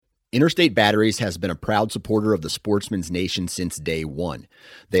Interstate Batteries has been a proud supporter of the Sportsman's Nation since day one.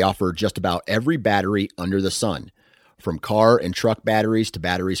 They offer just about every battery under the sun, from car and truck batteries to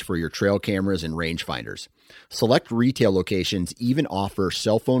batteries for your trail cameras and rangefinders. Select retail locations even offer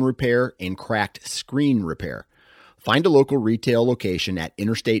cell phone repair and cracked screen repair. Find a local retail location at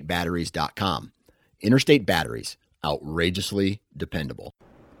interstatebatteries.com. Interstate Batteries, outrageously dependable.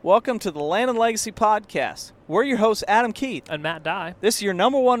 Welcome to the Land and Legacy Podcast. We're your hosts, Adam Keith and Matt Dye. This is your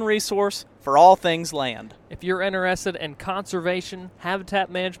number one resource for all things land. If you're interested in conservation, habitat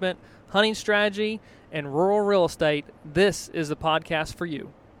management, hunting strategy, and rural real estate, this is the podcast for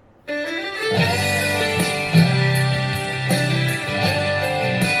you.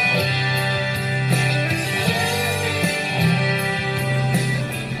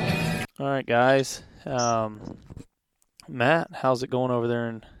 All right, guys. Matt, how's it going over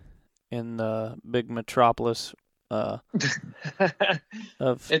there in the big metropolis?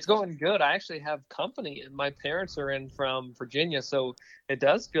 It's going good. I actually have company, and my parents are in from Virginia, so it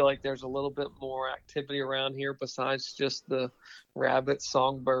does feel like there's a little bit more activity around here besides just the rabbits,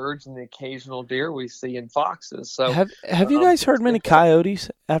 songbirds, and the occasional deer we see and foxes. So, have you guys heard many coyotes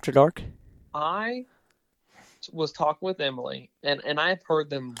after dark? I was talking with Emily, and I've heard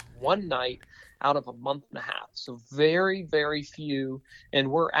them one night out of a month and a half. So very, very few.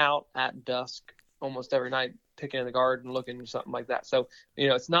 And we're out at dusk almost every night picking in the garden, looking or something like that. So,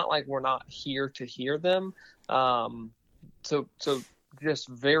 it's not like we're not here to hear them. So just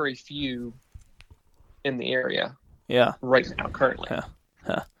very few in the area. Yeah. Right now, currently.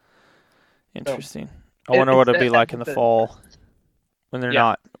 Huh. Interesting. So, I wonder what it'd be like in the fall when they're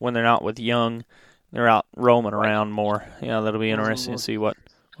not with young. They're out roaming around more. That'll be interesting to see what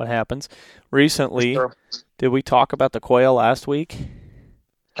happens. Recently, did we talk about the quail last week?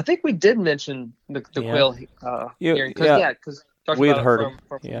 I think we did mention the quail hearing. Because we had heard it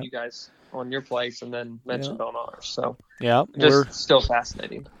from you guys on your place and then mentioned on ours. So we're still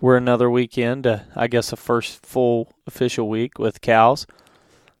fascinating. We're another weekend, I guess a first full official week with cows.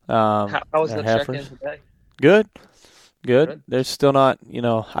 How was the check-in today? Good. There's still not,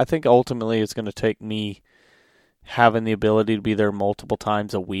 I think ultimately it's going to take me having the ability to be there multiple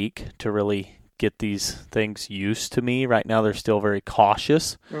times a week to really get these things used to me. Right now they're still very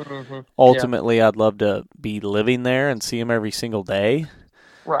cautious. Mm-hmm. Ultimately, I'd love to be living there and see them every single day.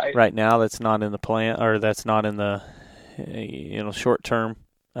 Right now that's not in the plan, or that's not in the short-term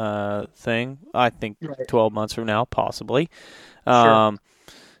thing. I think 12 months from now, possibly. Sure.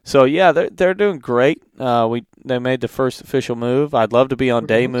 So they're doing great. They made the first official move. I'd love to be on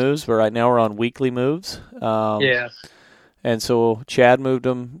day moves, but right now we're on weekly moves. And so Chad moved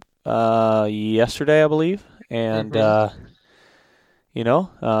them yesterday, I believe, and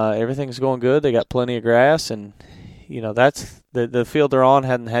everything's going good. They got plenty of grass, and that's the field they're on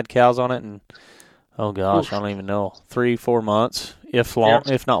hadn't had cows on it, and I don't even know, 3-4 months, if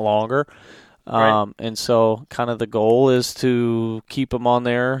not longer. And so kind of the goal is to keep them on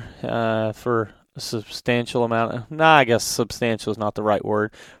there for a substantial amount. I guess substantial is not the right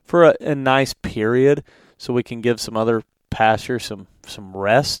word. For a nice period so we can give some other pasture some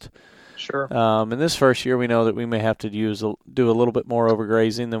rest. Sure. In this first year, we know that we may have to do a little bit more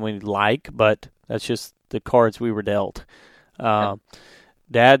overgrazing than we'd like, but that's just the cards we were dealt.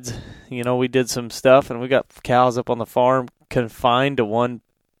 Dad's, we did some stuff, and we got cows up on the farm confined to one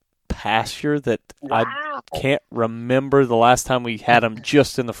pasture that I can't remember the last time we had them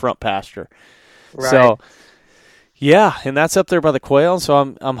just in the front pasture. So and that's up there by the quail.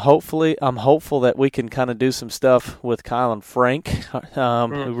 So I'm hopeful that we can kind of do some stuff with Kyle and Frank,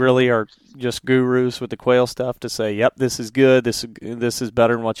 who really are just gurus with the quail stuff, to say, yep, this is good. This is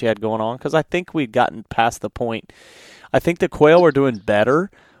better than what you had going on. Because I think we'd gotten past the point. I think the quail were doing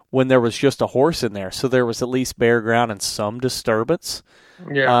better when there was just a horse in there. So there was at least bare ground and some disturbance.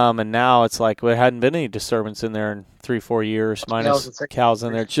 Yeah. And now it's like there hadn't been any disturbance in there in 3-4 years, minus cows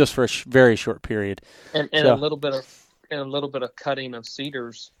in there just for a very short period. And a little bit of cutting of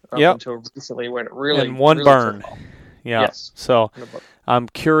cedars until recently when it really and one really burn. Yeah. Yes. So I'm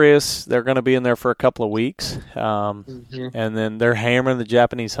curious. They're going to be in there for a couple of weeks, and then they're hammering the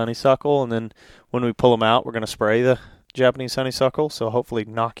Japanese honeysuckle, and then when we pull them out, we're going to spray the Japanese honeysuckle, so hopefully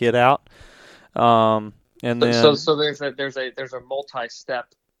knock it out. And then, so there's a multi-step.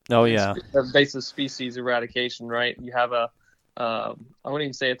 Invasive species eradication, right? You have I wouldn't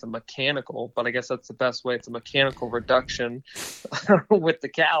even say it's a mechanical, but I guess that's the best way. It's a mechanical reduction with the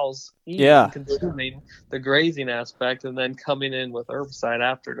cows. Consuming the grazing aspect, and then coming in with herbicide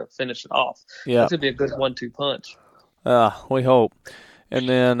after to finish it off. Yeah, that's gonna be a good 1-2 punch. We hope. And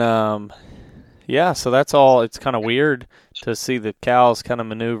then, so that's all. It's kind of weird to see the cows kind of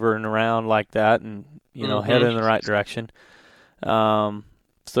maneuvering around like that and, head in the right direction.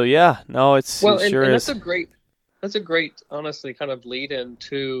 So yeah, no, it sure is. That's a great, honestly, kind of lead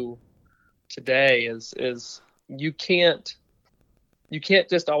into today is you can't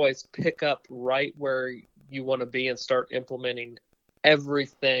just always pick up right where you want to be and start implementing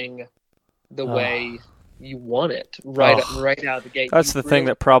everything the way you want it right out of the gate. That's the thing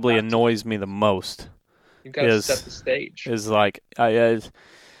that probably annoys me the most. You've got to set the stage. Is like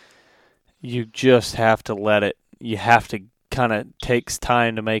you just have to let it. You have to kind of takes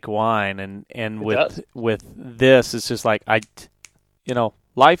time to make wine, and with this, it's just like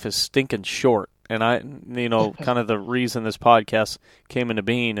life is stinking short. And kind of the reason this podcast came into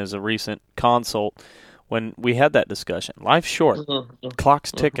being is a recent consult when we had that discussion. Life's short.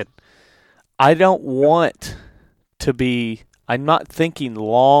 Clock's ticking. I don't want to be – I'm not thinking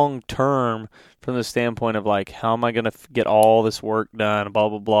long-term from the standpoint of, like, how am I going to get all this work done, blah,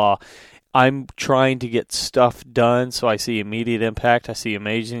 blah, blah. I'm trying to get stuff done so I see immediate impact. I see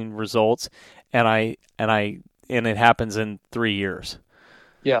amazing results, and it happens in 3 years.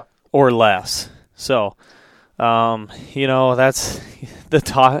 Yeah. Or less. So, that's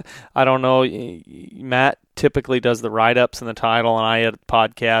the I don't know. Matt typically does the write-ups and the title, and I had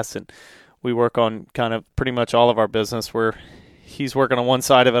podcasts, and we work on kind of pretty much all of our business where he's working on one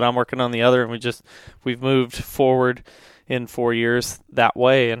side of it, I'm working on the other, and we've moved forward in 4 years that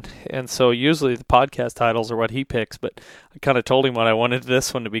way. And so usually the podcast titles are what he picks, but I kind of told him what I wanted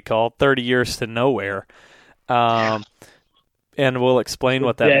this one to be called, 30 Years to Nowhere. And we'll explain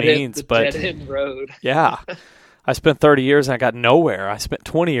what that means. But dead end road. Yeah. I spent 30 years and I got nowhere. I spent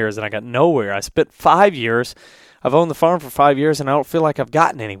 20 years and I got nowhere. I spent 5 years. I've owned the farm for 5 years and I don't feel like I've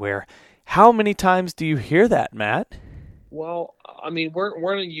gotten anywhere. How many times do you hear that, Matt? Well, I mean,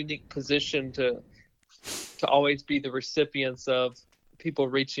 we're in a unique position to always be the recipients of people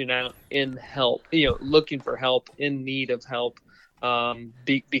reaching out in help, looking for help, in need of help,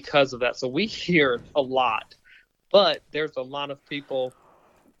 because of that. So we hear a lot, but there's a lot of people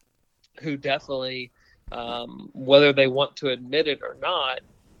who definitely, whether they want to admit it or not,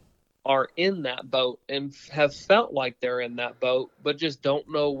 are in that boat and have felt like they're in that boat, but just don't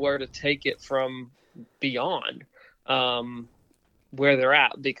know where to take it from beyond where they're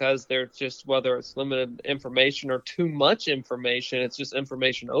at, because they're just, whether it's limited information or too much information, it's just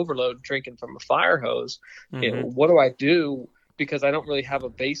information overload, drinking from a fire hose. Mm-hmm. What do I do? Because I don't really have a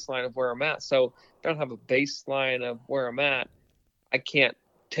baseline of where I'm at. So if I don't have a baseline of where I'm at, I can't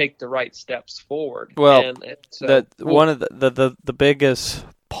take the right steps forward. Well, one of the biggest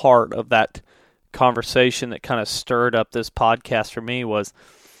part of that conversation that kind of stirred up this podcast for me was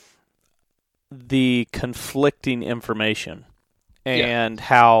the conflicting information and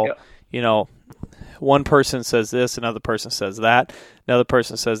how, one person says this, another person says that, another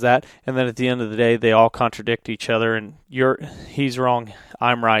person says that, and then at the end of the day, they all contradict each other, and he's wrong,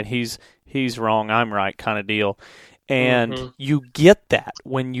 I'm right, he's wrong, I'm right kind of deal. And you get that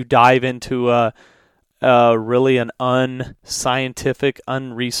when you dive into really an unscientific,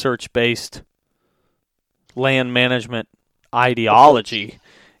 unresearch-based land management ideology.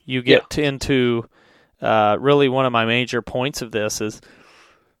 You get into really one of my major points of this is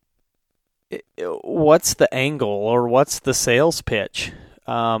what's the angle or what's the sales pitch?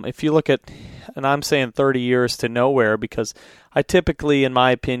 If you look at, and I'm saying 30 years to nowhere because I typically, in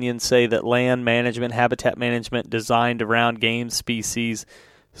my opinion, say that land management, habitat management designed around game species,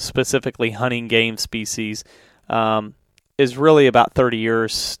 specifically hunting game species, is really about 30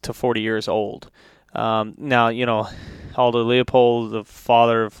 years to 40 years old. Now, Aldo Leopold, the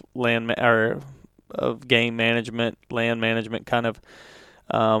father of of game management, land management, kind of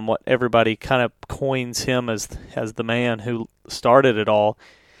what everybody kind of coins him as the man who started it all.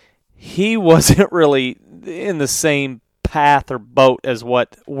 He wasn't really in the same path or boat as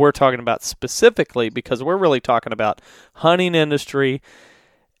what we're talking about specifically, because we're really talking about hunting industry,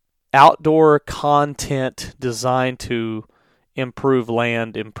 outdoor content designed to improve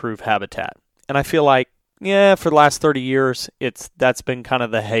land, improve habitat. And I feel like, for the last 30 years, that's been kind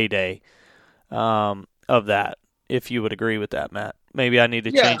of the heyday of that, if you would agree with that, Matt. Maybe I need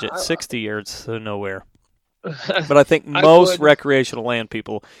to change it 60 years to nowhere. But I think most recreational land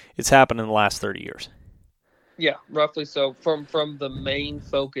people, it's happened in the last 30 years. Yeah, roughly so. From the main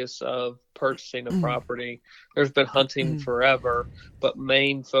focus of purchasing a property, there's been hunting forever, but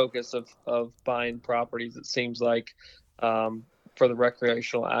main focus of buying properties, it seems like, for the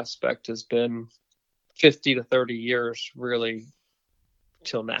recreational aspect has been 50 to 30 years, really,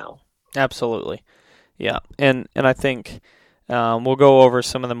 till now. Absolutely. Yeah. And I think we'll go over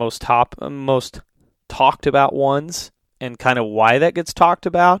some of the most talked about ones and kind of why that gets talked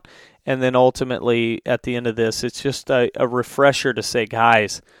about. And then ultimately, at the end of this, it's just a refresher to say,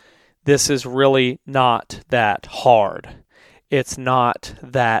 guys, this is really not that hard. It's not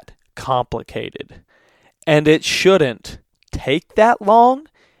that complicated. And it shouldn't take that long,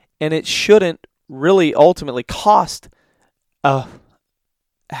 and it shouldn't really ultimately cost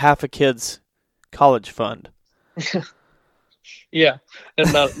half a kid's college fund. Yeah,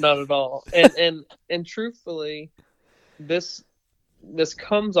 and not at all. And truthfully, this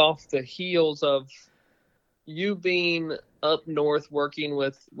comes off the heels of you being up north working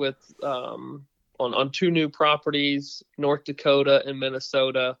with on 2 new properties, North Dakota and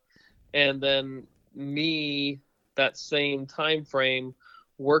Minnesota, and then me that same time frame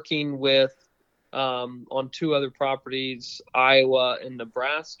working with on 2 other properties, Iowa and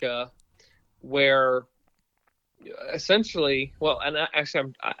Nebraska, where essentially, well, and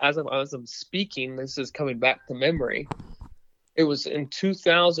actually, as I'm speaking, this is coming back to memory. It was in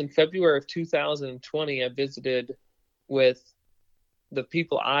February of 2020, I visited with the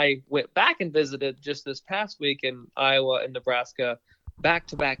people I went back and visited just this past week in Iowa and Nebraska,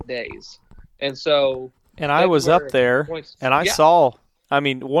 back-to-back days. And so... And I was up there, and I saw... I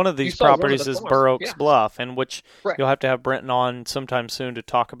mean, one of these properties is Burr Oaks Bluff, and which you'll have to have Brenton on sometime soon to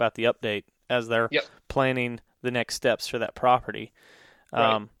talk about the update as they're planning the next steps for that property.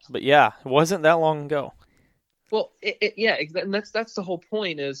 But yeah, it wasn't that long ago. Well, and that's the whole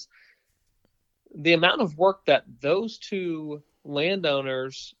point, is the amount of work that those 2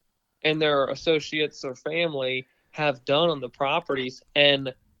 landowners and their associates or family have done on the properties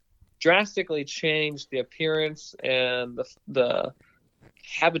and drastically changed the appearance and the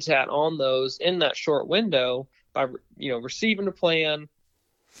habitat on those in that short window by receiving a plan,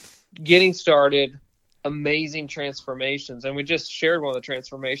 getting started, amazing transformations. And we just shared one of the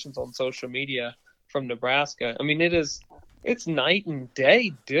transformations on social media from Nebraska. I mean, it's night and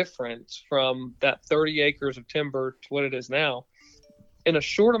day difference from that 30 acres of timber to what it is now in a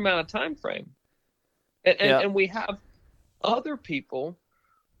short amount of time frame. And we have other people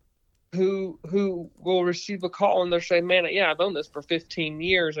who will receive a call and they're saying, man, I've owned this for 15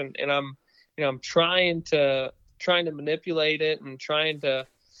 years and I'm trying to manipulate it and trying to,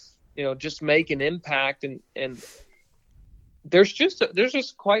 just make an impact. And there's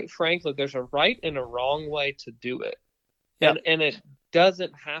just quite frankly, there's a right and a wrong way to do it. Yep. And it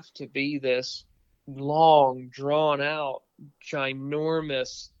doesn't have to be this long, drawn out,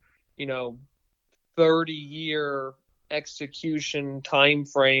 ginormous, 30-year execution time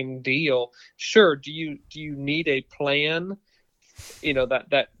frame deal. Sure, do you need a plan,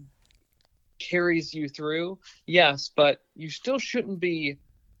 that carries you through? Yes, but you still shouldn't be,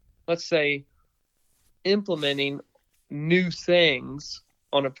 let's say, implementing new things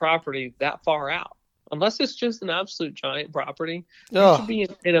on a property that far out. Unless it's just an absolute giant property, you should be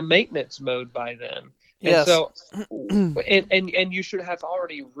in a maintenance mode by then. Yes. And so, and you should have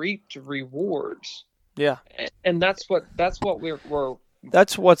already reaped rewards. Yeah. And that's what's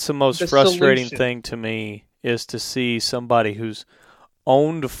the most frustrating solution. thing to me, is to see somebody who's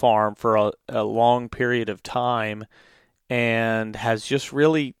owned a farm for a long period of time and has just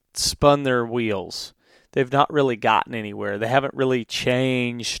really spun their wheels. They've not really gotten anywhere. They haven't really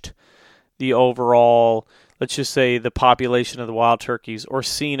changed the overall, let's just say, the population of the wild turkeys, or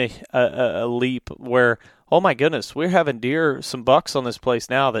seen a leap where, oh my goodness, we're having some bucks on this place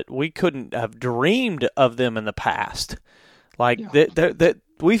now that we couldn't have dreamed of them in the past. Like that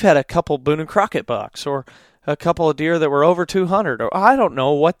we've had a couple Boone and Crockett bucks, or a couple of deer that were over 200, or I don't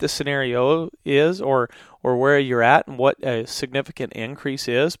know what the scenario is, or where you're at and what a significant increase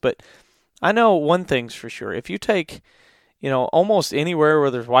is. But I know one thing's for sure. If you take, almost anywhere where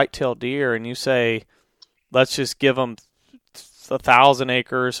there's white-tailed deer and you say, let's just give them 1,000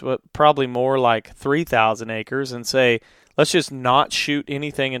 acres, but probably more like 3,000 acres, and say, let's just not shoot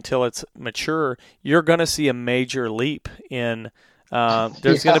anything until it's mature, you're going to see a major leap in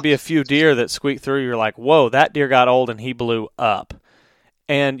there's going to be a few deer that squeak through. You're like, whoa, that deer got old and he blew up.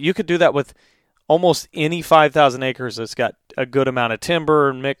 And you could do that with almost any 5,000 acres that's got a good amount of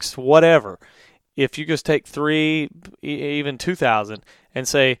timber, mixed, whatever. If you just take 3, even 2,000, and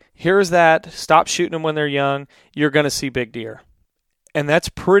say, here's that, stop shooting them when they're young, you're going to see big deer. And that's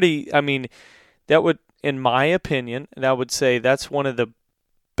that would, in my opinion, and I would say that's one of the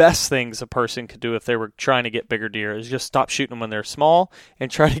best things a person could do if they were trying to get bigger deer, is just stop shooting them when they're small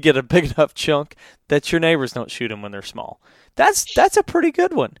and try to get a big enough chunk that your neighbors don't shoot them when they're small. That's a pretty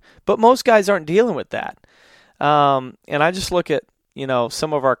good one. But most guys aren't dealing with that. And I just look at,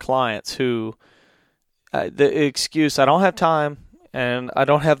 some of our clients who, the excuse, I don't have time and I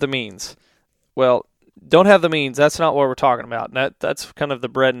don't have the means. Well, don't have the means, that's not what we're talking about. That's kind of the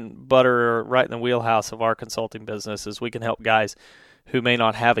bread and butter right in the wheelhouse of our consulting business is we can help guys who may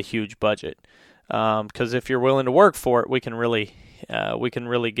not have a huge budget. Because if you're willing to work for it, we can really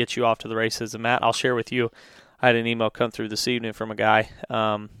get you off to the races. And Matt, I'll share with you, I had an email come through this evening from a guy,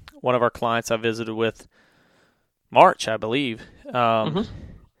 one of our clients I visited with March, I believe,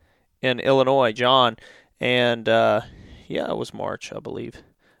 in Illinois, John, and it was March, I believe.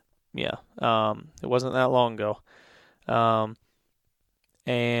 Yeah, it wasn't that long ago.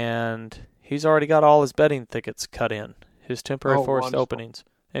 And he's already got all his betting tickets cut in, his temporary forced wonderful. openings.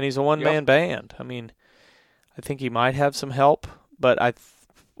 And he's a one-man band. I mean, I think he might have some help, but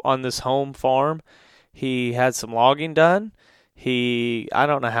on this home farm, he had some logging done. I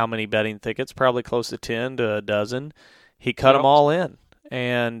don't know how many betting tickets, probably close to 10 to a dozen. He cut them all in.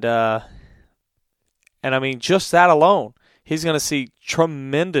 And I mean, just that alone, he's going to see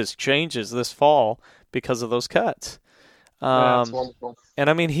tremendous changes this fall because of those cuts. That's wonderful. And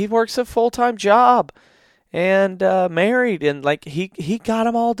I mean, he works a full-time job and married, and like he got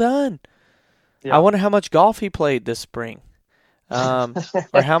them all done. Yeah. I wonder how much golf he played this spring, or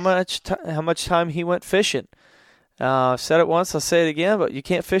how much time he went fishing. I've said it once, I'll say it again, but you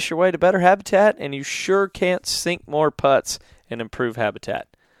can't fish your way to better habitat, and you sure can't sink more putts and improve habitat.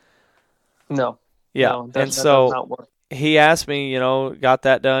 No. Yeah, No, and that does so not work. he asked me, got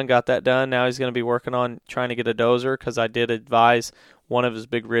that done. Now he's going to be working on trying to get a dozer because I did advise one of his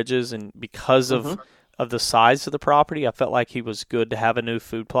big ridges, and because of the size of the property, I felt like he was good to have a new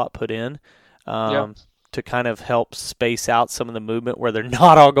food plot put in to kind of help space out some of the movement where they're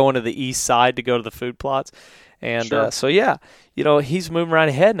not all going to the east side to go to the food plots. And he's moving right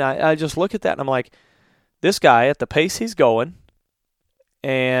ahead, and I just look at that, and I'm like, this guy, at the pace he's going,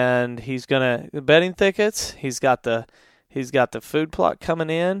 and he's gonna betting thickets. He's got the food plot coming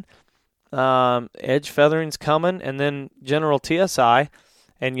in, edge feathering's coming, and then general TSI.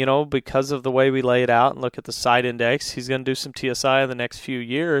 And because of the way we lay it out and look at the site index, he's gonna do some TSI in the next few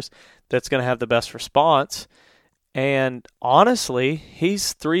years. That's gonna have the best response. And honestly,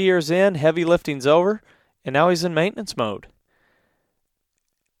 he's 3 years in, heavy lifting's over, and now he's in maintenance mode.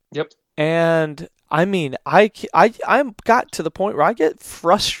 Yep. And I mean, I'm got to the point where I get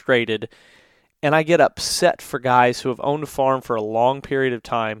frustrated and I get upset for guys who have owned a farm for a long period of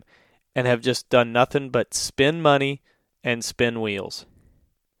time and have just done nothing but spend money and spin wheels.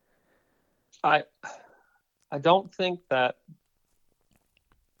 I don't think that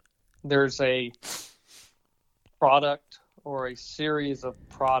there's a product or a series of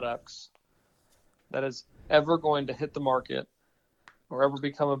products that is ever going to hit the market or ever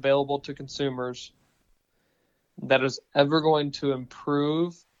become available to consumers that is ever going to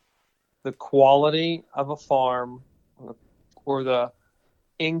improve the quality of a farm or the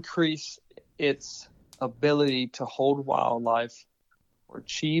increase its ability to hold wildlife or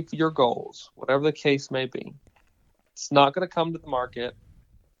achieve your goals, whatever the case may be. It's not going to come to the market.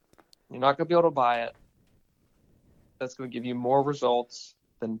 You're not going to be able to buy it. That's going to give you more results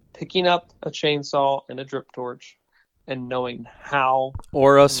than picking up a chainsaw and a drip torch and knowing how,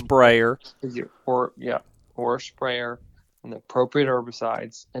 or a sprayer, or a sprayer and the appropriate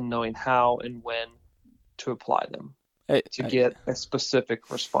herbicides, and knowing how and when to apply them to get a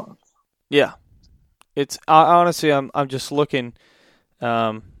specific response. Yeah, it's honestly, I'm just looking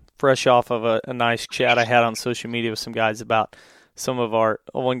fresh off of a nice chat I had on social media with some guys about some of our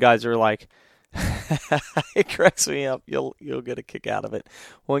one guys are like. It cracks me up. You'll get a kick out of it.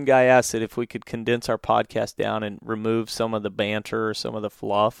 One guy asked if we could condense our podcast down and remove some of the banter or some of the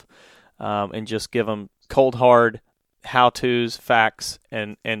fluff, and just give them cold hard how-tos, facts,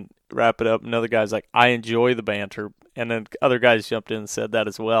 and wrap it up. Another guy's like, I enjoy the banter, and then other guys jumped in and said that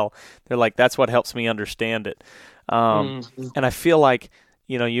as well. They're like, that's what helps me understand it. And I feel like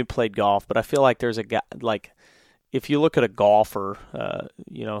you played golf, but I feel like there's a guy like. If you look at a golfer,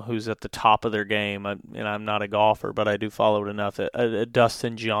 who's at the top of their game, and I'm not a golfer, but I do follow it enough,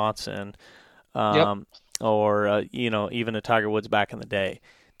 Dustin Johnson, or even a Tiger Woods back in the day,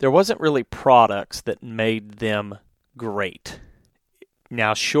 there wasn't really products that made them great.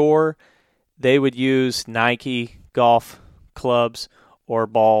 Now, sure, they would use Nike golf clubs or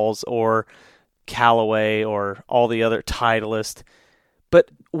balls or Callaway or all the other Titleist,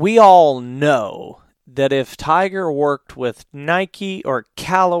 but we all know that if Tiger worked with Nike or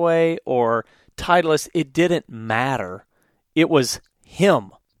Callaway or Titleist, it didn't matter. It was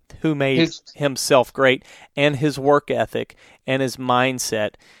him who made himself great, and his work ethic and his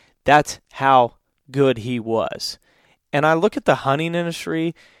mindset. That's how good he was. And I look at the hunting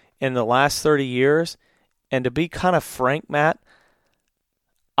industry in the last 30 years, and to be kind of frank, Matt,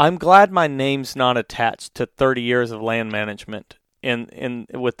 I'm glad my name's not attached to 30 years of land management in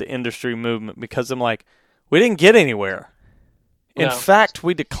with the industry movement, because I'm like, we didn't get anywhere. In No. fact,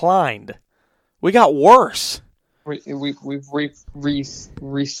 we declined. We got worse. We've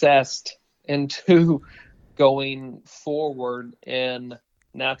recessed into going forward in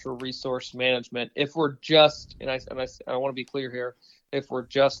natural resource management. If we're just, and I want to be clear here, if we're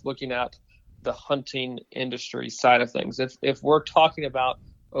just looking at the hunting industry side of things, if we're talking about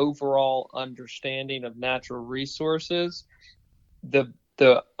overall understanding of natural resources, the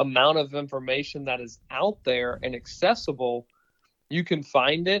amount of information that is out there and accessible, you can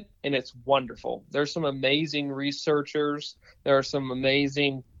find it, and it's wonderful. There's some amazing researchers. There are some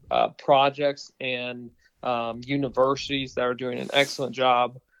amazing projects and universities that are doing an excellent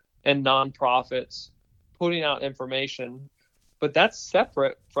job, and nonprofits putting out information. But that's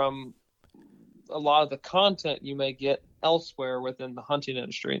separate from a lot of the content you may get elsewhere within the hunting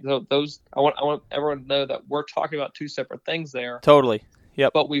industry. Those I want everyone to know that we're talking about two separate things there. Totally.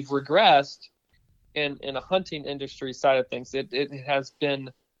 Yep. But we've regressed in a hunting industry side of things. It has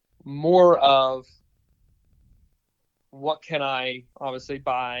been more of what can I obviously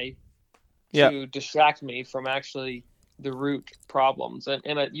buy to distract me from actually the root problems.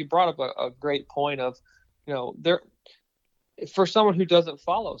 And you brought up a great point of, there, for someone who doesn't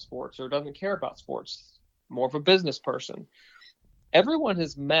follow sports or doesn't care about sports, more of a business person, everyone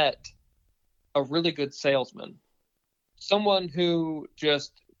has met a really good salesman, someone who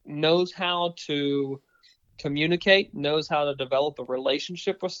just knows how to communicate, knows how to develop a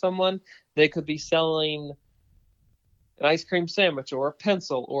relationship with someone. They could be selling an ice cream sandwich or a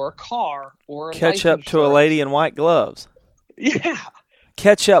pencil or a car or a ketchup to a lady in white gloves. Yeah.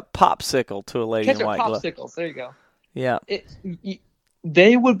 Ketchup popsicle to a lady in white gloves. Ketchup popsicles. There you go. Yeah.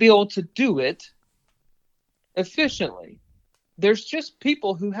 They would be able to do it efficiently. There's just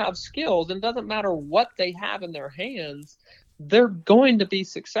people who have skills, and it doesn't matter what they have in their hands, they're going to be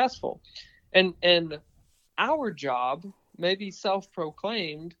successful. And our job, maybe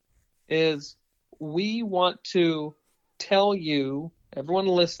self-proclaimed, is we want to tell you, everyone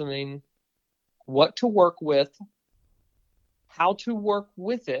listening, what to work with, how to work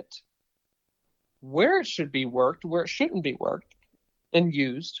with it, where it should be worked, where it shouldn't be worked and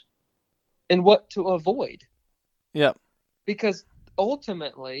used, and what to avoid. Yep. Because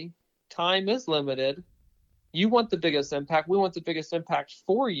ultimately, time is limited. You want the biggest impact. We want the biggest impact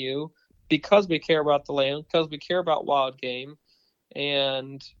for you because we care about the land, because we care about wild game,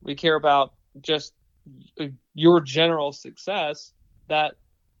 and we care about just your general success. That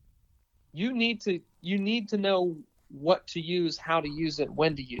you need to know what to use, how to use it,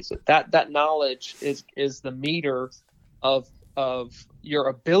 when to use it. That knowledge is the meter of your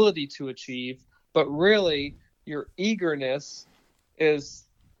ability to achieve, but really your eagerness is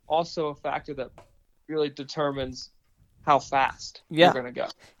also a factor that really determines how fast you're going to go.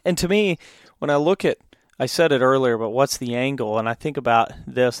 And to me, when I look at, I said it earlier, but what's the angle? And I think about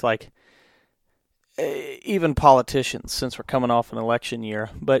this, like, even politicians, since we're coming off an election year,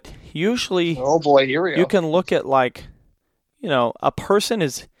 but usually, oh boy, here we go. You can look at, like, a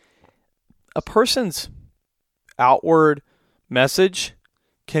person's outward message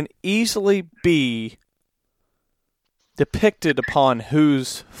can easily be depicted upon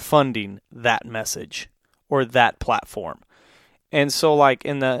who's funding that message or that platform. And so, like,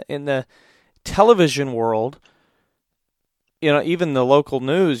 in the television world, even the local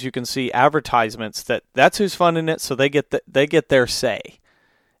news, you can see advertisements that's who's funding it, so they get their say.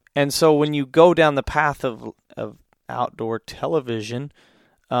 And so when you go down the path of outdoor television,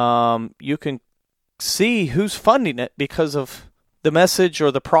 you can see who's funding it because of the message or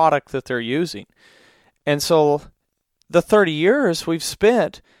the product that they're using. And so the 30 years we've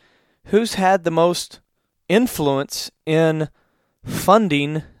spent, who's had the most influence in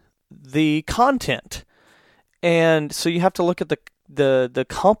funding the content? And so you have to look at the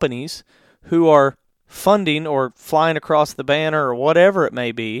companies who are funding or flying across the banner or whatever it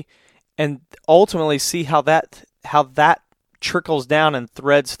may be, and ultimately see how that trickles down and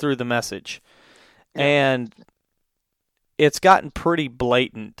threads through the message. Yeah. And it's gotten pretty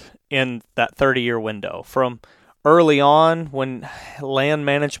blatant in that 30-year window. From early on, when land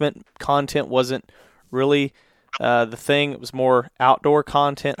management content wasn't really the thing, it was more outdoor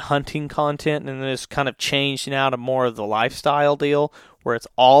content, hunting content, and then it's kind of changed now to more of the lifestyle deal, where it's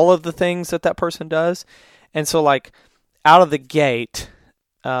all of the things that person does. And so, like, out of the gate,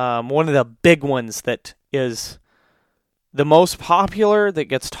 one of the big ones that is the most popular, that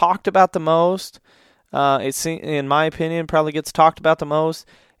gets talked about the most, it's, in my opinion, probably gets talked about the most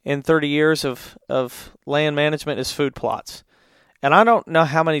in 30 years of land management, is food plots. And I don't know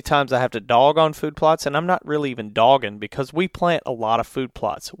how many times I have to dog on food plots, and I'm not really even dogging because we plant a lot of food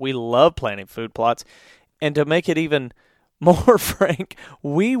plots. We love planting food plots. And to make it even more frank,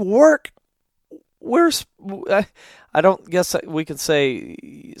 we're, I don't guess we can say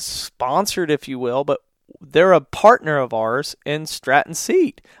sponsored, if you will, but they're a partner of ours in Stratton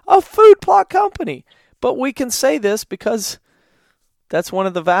Seed, a food plot company. But we can say this because that's one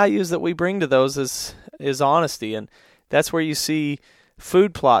of the values that we bring to those is honesty. And that's where you see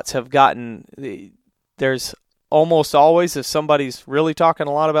food plots have gotten, there's almost always, if somebody's really talking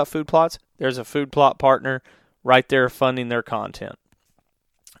a lot about food plots, there's a food plot partner right there funding their content.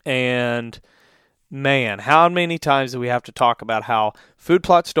 And man, how many times do we have to talk about how food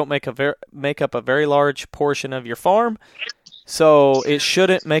plots don't make up a very large portion of your farm, so it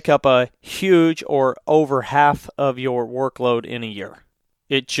shouldn't make up a huge or over half of your workload in a year.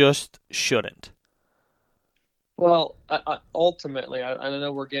 It just shouldn't. Well, ultimately, I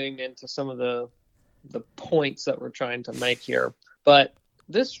know we're getting into some of the points that we're trying to make here, but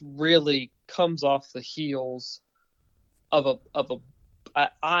this really comes off the heels of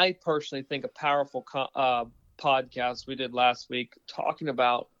I personally think a powerful podcast we did last week talking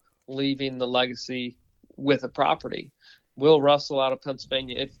about leaving the legacy with a property. Will Russell out of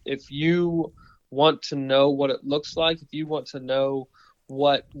Pennsylvania. If you want to know what it looks like, if you want to know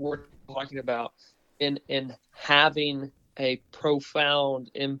what we're talking about in having a profound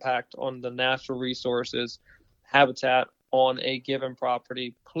impact on the natural resources, habitat on a given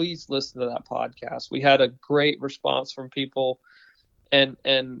property, please listen to that podcast. We had a great response from people, and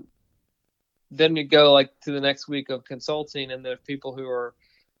then you go like to the next week of consulting, and there are people who are,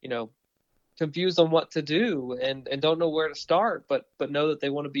 confused on what to do and don't know where to start, but know that they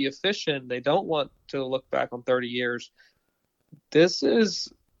want to be efficient. They don't want to look back on 30 years. This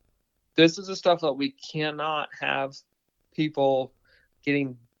is the stuff that we cannot have people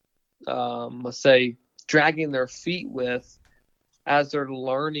getting, let's say, dragging their feet with as they're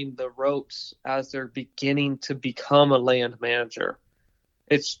learning the ropes, as they're beginning to become a land manager.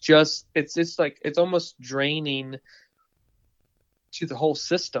 It's almost draining to the whole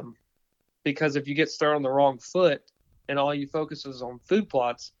system, because if you get started on the wrong foot and all you focus is on food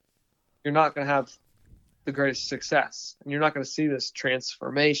plots, you're not going to have the greatest success, and you're not going to see this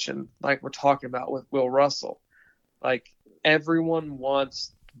transformation like we're talking about with Will Russell. Like, everyone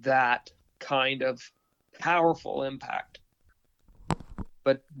wants that kind of powerful impact,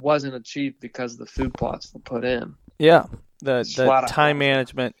 but wasn't achieved because the food plots were put in. Yeah, the time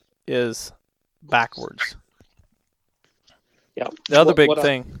management is backwards. Yeah. The other big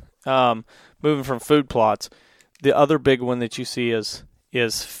thing, moving from food plots, the other big one that you see is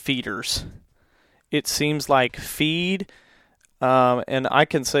feeders. It seems like feed, and I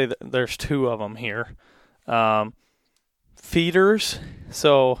can say that there's two of them here. Feeders,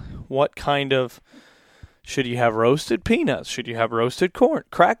 so what kind of, should you have roasted peanuts? Should you have roasted corn,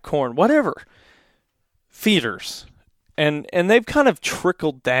 cracked corn, whatever? Feeders. And they've kind of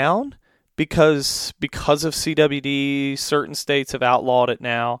trickled down because of CWD. Certain states have outlawed it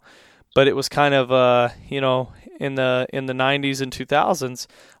now, but it was kind of in the 90s and 2000s,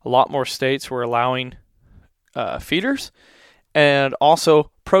 a lot more states were allowing feeders and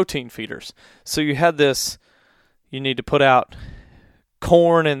also protein feeders. So you had this, you need to put out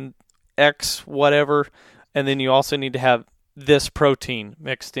corn and X whatever, and then you also need to have this protein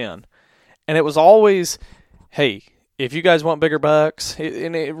mixed in. And it was always, hey, if you guys want bigger bucks,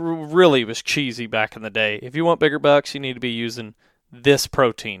 and it really was cheesy back in the day, if you want bigger bucks, you need to be using this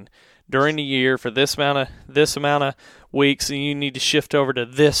protein during the year for this amount of weeks, and you need to shift over to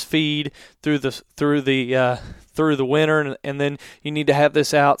this feed through the winter, and then you need to have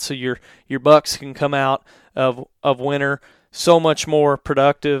this out so your bucks can come out of winter so much more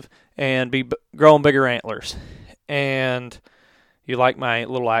productive and be growing bigger antlers. And you like my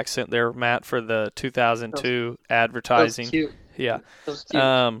little accent there, Matt, for the 2002 advertising. That was cute. Yeah. That was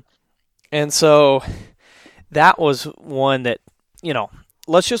cute. And so that was one that,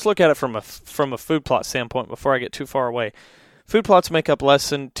 let's just look at it from a food plot standpoint before I get too far away. Food plots make up less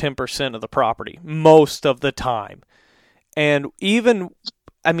than 10% of the property most of the time. And even,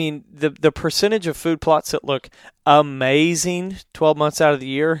 the percentage of food plots that look amazing 12 months out of the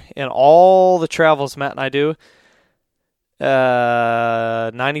year, and all the travels Matt and I do,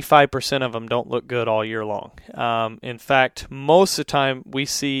 95% of them don't look good all year long. In fact, most of the time we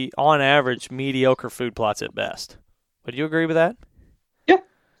see, on average, mediocre food plots at best. Would you agree with that? Yeah,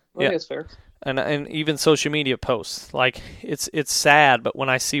 I think that's fair. And even social media posts, like it's sad, but when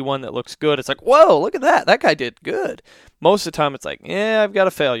I see one that looks good, it's like, whoa, look at that guy did good. Most of the time, it's like, I've got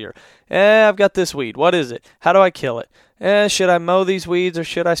a failure. I've got this weed. What is it? How do I kill it? should I mow these weeds or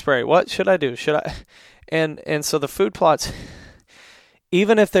should I spray? What should I do? Should I? And so the food plots,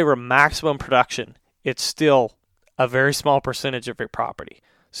 even if they were maximum production, it's still a very small percentage of your property.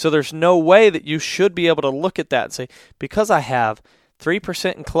 So there's no way that you should be able to look at that and say, because I have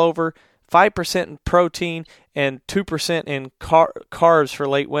 3% in clover, 5% in protein, and 2% in carbs for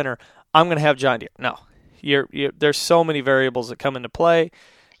late winter, I'm going to have John Deere. No. There's so many variables that come into play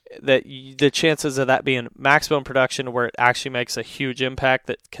that the chances of that being maximum production where it actually makes a huge impact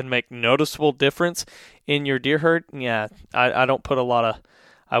that can make noticeable difference in your deer herd, I wouldn't put a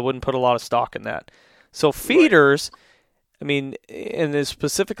lot of stock in that. So feeders, I mean, and it's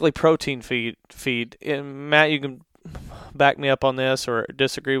specifically protein feed, and Matt, you can back me up on this or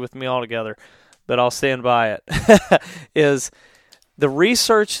disagree with me altogether, but I'll stand by it, is the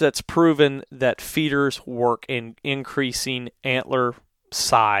research that's proven that feeders work in increasing antler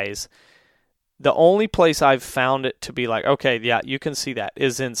size. The only place I've found it to be like, okay, yeah, you can see that,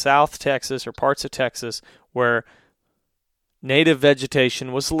 is in South Texas or parts of Texas where native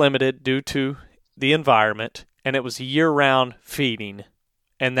vegetation was limited due to the environment, and it was year-round feeding,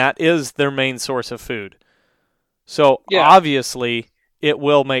 and that is their main source of food. So obviously it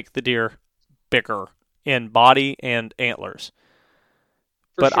will make the deer bigger in body and antlers.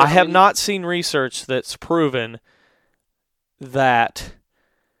 But sure. I have not seen research that's proven that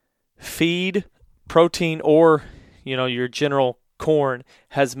feed, protein, or your general corn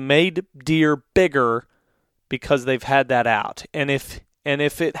has made deer bigger because they've had that out. And if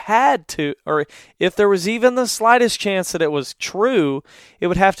it had to, or if there was even the slightest chance that it was true, it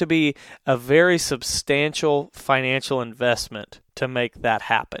would have to be a very substantial financial investment to make that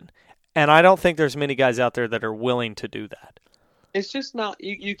happen. And I don't think there's many guys out there that are willing to do that. It's just not,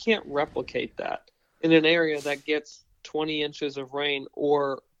 you can't replicate that in an area that gets 20 inches of rain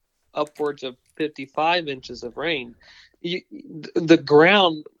or upwards of 55 inches of rain. The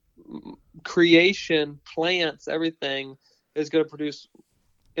ground creation, plants, everything is going to produce,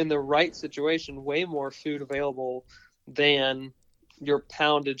 in the right situation, way more food available than your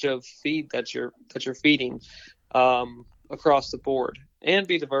poundage of feed that you're feeding across the board, and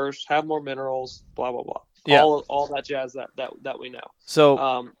be diverse, have more minerals, blah blah blah. Yeah. All that jazz that we know.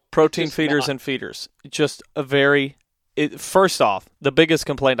 So protein feeders and feeders, just first off, the biggest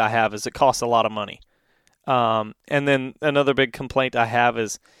complaint I have is it costs a lot of money. And then another big complaint I have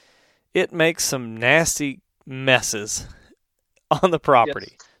is it makes some nasty messes on the property.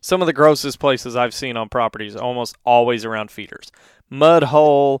 Yes. Some of the grossest places I've seen on properties almost always around feeders. Mud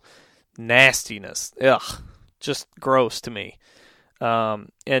hole, nastiness. Ugh, just gross to me.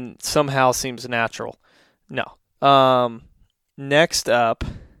 And somehow seems natural. No. Next up,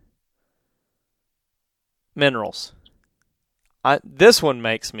 minerals. This one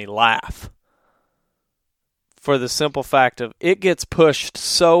makes me laugh for the simple fact of it gets pushed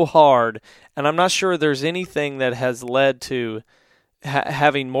so hard, and I'm not sure there's anything that has led to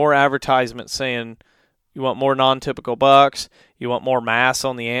having more advertisements saying you want more non-typical bucks, you want more mass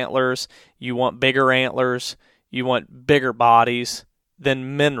on the antlers, you want bigger antlers, you want bigger bodies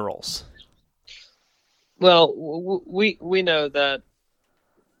than minerals. Well, we know that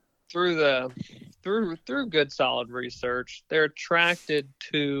through good solid research, they're attracted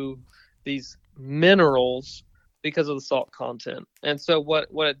to these minerals because of the salt content. And so what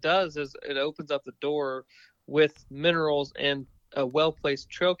it does is it opens up the door with minerals and a well-placed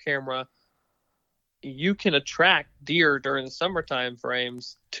trail camera. You can attract deer during the summertime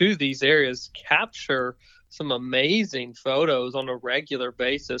frames to these areas, capture some amazing photos on a regular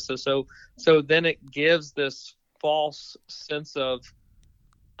basis. So then it gives this false sense of,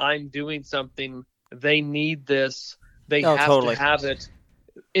 I'm doing something, they need this, they have to have it.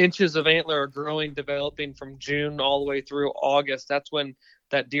 Inches of antler are growing, developing from June all the way through August. That's when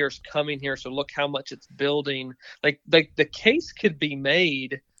that deer's coming here. So look how much it's building. Like the case could be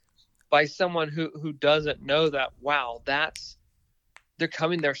made by someone who doesn't know that, wow, they're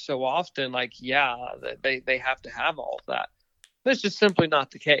coming there so often. Like, yeah, they have to have all of that. But it's just simply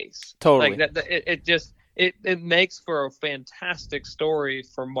not the case. Totally. Like it makes for a fantastic story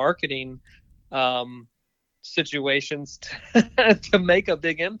for marketing situations to make a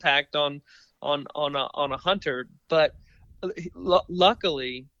big impact on a hunter. But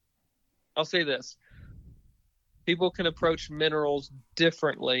luckily, I'll say this: people can approach minerals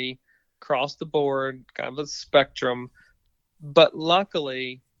differently across the board, kind of a spectrum. But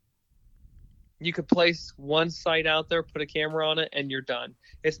luckily, you could place one site out there, put a camera on it, and you're done.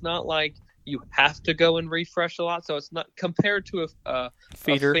 It's not like you have to go and refresh a lot. So it's not compared to a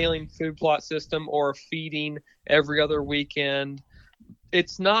failing food plot system or feeding every other weekend.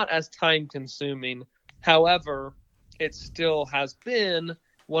 It's not as time consuming. However, it still has been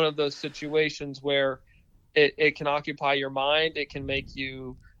one of those situations where it can occupy your mind. It can make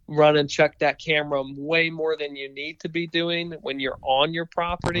you run and check that camera way more than you need to be doing when you're on your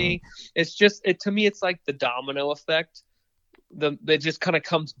property. It's just, to me, it's like the domino effect. It just kind of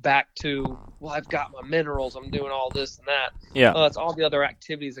comes back to, well, I've got my minerals, I'm doing all this and that. Yeah. It's all the other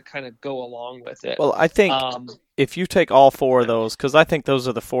activities that kind of go along with it. Well, I think if you take all four of those, because I think those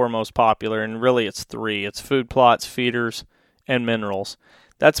are the four most popular, and really it's three. It's food plots, feeders, and minerals.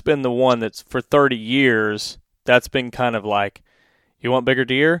 That's been the one that's for 30 years, that's been kind of like, you want bigger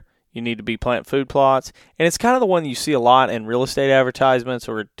deer? You need to be plant food plots. And it's kind of the one you see a lot in real estate advertisements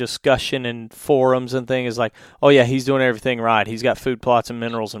or discussion in forums and things, like, oh yeah, he's doing everything right. He's got food plots and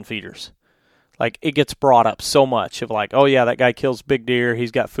minerals and feeders. Like, it gets brought up so much of like, oh yeah, that guy kills big deer.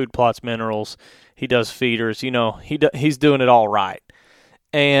 He's got food plots, minerals. He does feeders. You know, he's doing it all right.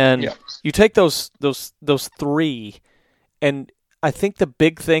 And you take those three, and I think the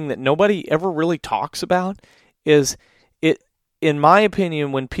big thing that nobody ever really talks about is it. In my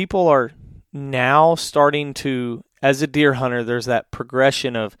opinion, when people are now starting to, as a deer hunter, there's that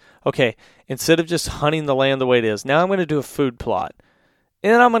progression of, okay, instead of just hunting the land the way it is, now I'm going to do a food plot.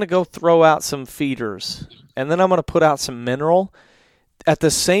 And then I'm going to go throw out some feeders. And then I'm going to put out some mineral. At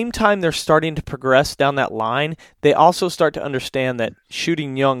the same time they're starting to progress down that line, they also start to understand that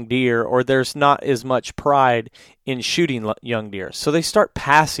shooting young deer, or there's not as much pride in shooting young deer. So they start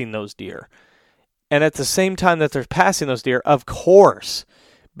passing those deer. And at the same time that they're passing those deer, of course,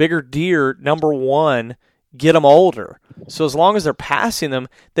 bigger deer, number one, get them older. So as long as they're passing them,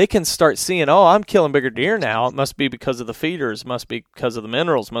 they can start seeing, oh, I'm killing bigger deer now. It must be because of the feeders, must be because of the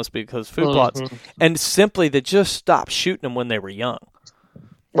minerals, must be because of food plots. And simply they just stopped shooting them when they were young.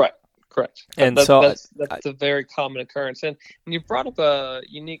 Right, correct. And that's a very common occurrence. And you brought up a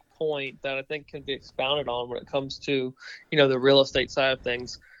unique point that I think can be expounded on when it comes to, the real estate side of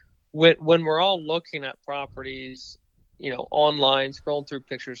things. When we're all looking at properties, online, scrolling through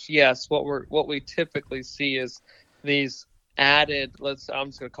pictures, yes, what we typically see is these added, I'm just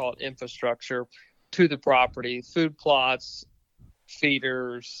going to call it infrastructure to the property, food plots,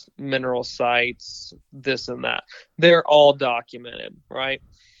 feeders, mineral sites, this and that. They're all documented, right?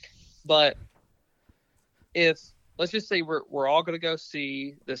 But let's just say we're all going to go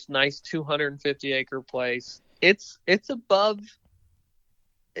see this nice 250 acre place, it's above,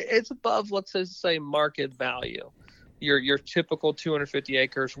 let's just say, market value, your typical 250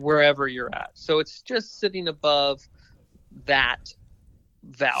 acres, wherever you're at. So it's just sitting above that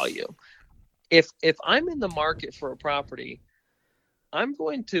value. If I'm in the market for a property, I'm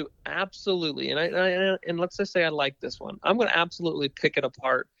going to absolutely, and let's just say I like this one, I'm going to absolutely pick it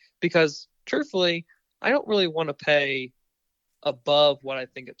apart, because truthfully, I don't really want to pay above what I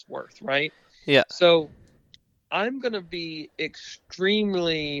think it's worth, right? Yeah. So I'm going to be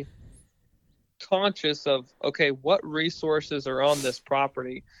extremely conscious of, okay, what resources are on this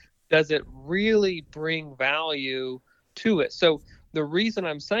property? Does it really bring value to it? So the reason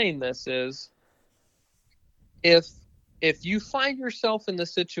I'm saying this is, if you find yourself in the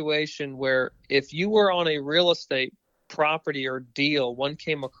situation where, if you were on a real estate property or deal, one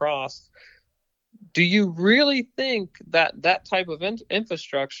came across, do you really think that that type of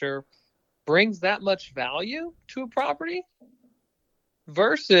infrastructure brings that much value to a property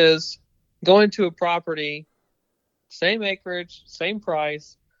versus going to a property, same acreage, same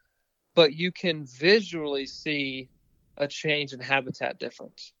price, but you can visually see a change in habitat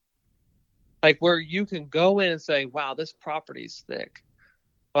difference? Like, where you can go in and say, wow, this property's thick.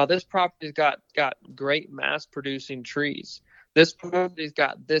 Wow, this property's got great mass producing trees. This property's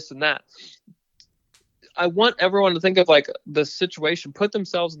got this and that. I want everyone to think of like the situation, put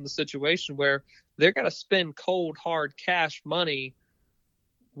themselves in the situation where they're going to spend cold, hard cash money.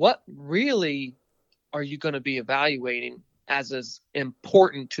 What really are you going to be evaluating as is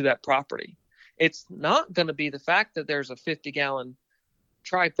important to that property? It's not going to be the fact that there's a 50-gallon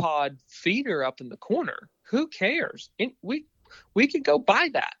tripod feeder up in the corner. Who cares? We could go buy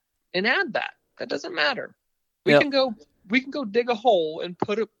that and add that. That doesn't matter. We can go dig a hole and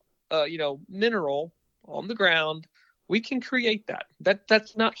put a mineral on the ground. We can create that.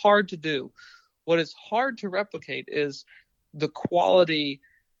 That's not hard to do. What is hard to replicate is the quality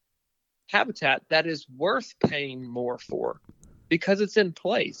habitat that is worth paying more for, because it's in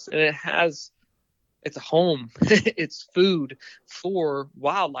place and it's a home, it's food for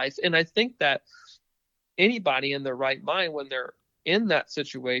wildlife. And I think that anybody in their right mind, when they're in that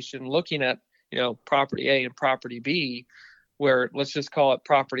situation, looking at, property A and property B, where let's just call it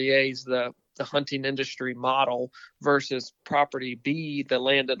property A is the hunting industry model versus property B, the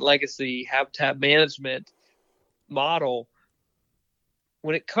land and legacy habitat management model,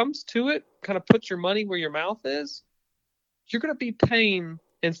 when it comes to it, kind of put your money where your mouth is, you're going to be paying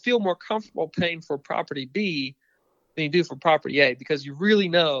and feel more comfortable paying for property B than you do for property A, because you really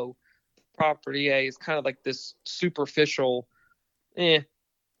know property A is kind of like this superficial,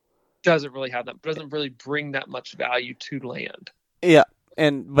 doesn't really bring that much value to land. Yeah,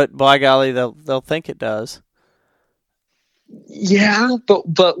 but by golly, they'll think it does. Yeah,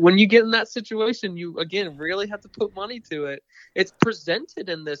 but when you get in that situation, you again really have to put money to it. It's presented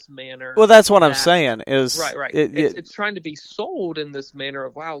in this manner. Well, that's what I'm saying. Is right. It's trying to be sold in this manner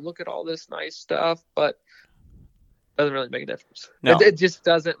of, wow, look at all this nice stuff, but it doesn't really make a difference. No. It just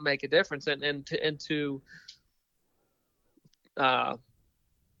doesn't make a difference, and to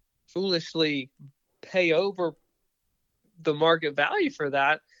foolishly pay over the market value for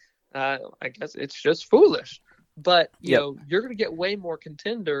that, I guess it's just foolish. But you know, you're going to get way more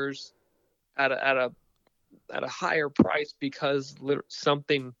contenders at a higher price because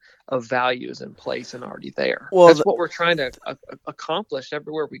something of value is in place and already there. Well, that's what we're trying to accomplish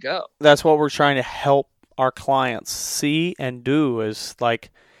everywhere we go. That's what we're trying to help our clients see and do. Is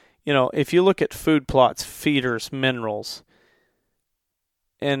like, you know, if you look at food plots, feeders, minerals,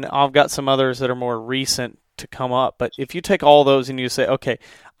 and I've got some others that are more recent to come up, but if you take all those and you say, okay,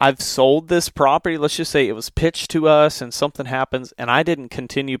 I've sold this property, let's just say it was pitched to us and something happens and I didn't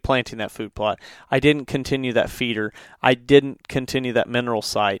continue planting that food plot, I didn't continue that feeder, I didn't continue that mineral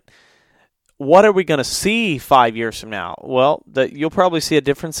site, what are we going to see 5 years from now? Well, you'll probably see a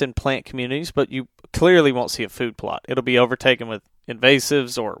difference in plant communities, but you clearly won't see a food plot. It'll be overtaken with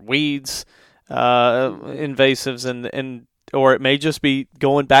invasives or weeds, invasives, and or it may just be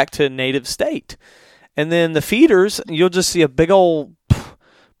going back to native state. And then the feeders, you'll just see a big old,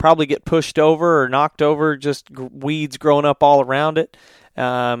 probably get pushed over or knocked over, just weeds growing up all around it.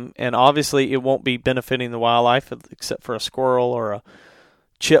 And obviously it won't be benefiting the wildlife except for a squirrel or a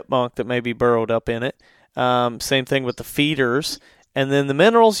chipmunk that may be burrowed up in it. Same thing with the feeders. And then the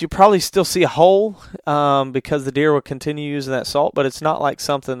minerals, you probably still see a hole because the deer will continue using that salt, but it's not like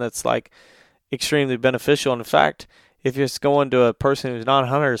something that's like extremely beneficial. And in fact, if it's going to a person who's not a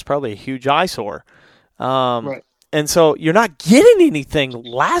hunter, it's probably a huge eyesore. Right. And so you're not getting anything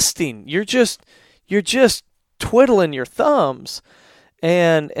lasting. You're just twiddling your thumbs.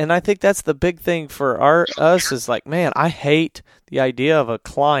 And I think that's the big thing for us is like, man, I hate the idea of a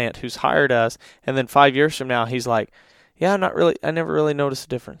client who's hired us and then 5 years from now he's like, yeah, I never really noticed a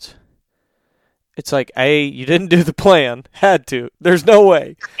difference. It's like, A, you didn't do the plan, had to. There's no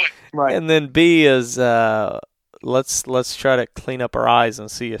way. Right. And then B is let's try to clean up our eyes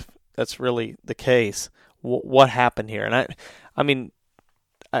and see if that's really the case. What happened here? And I mean,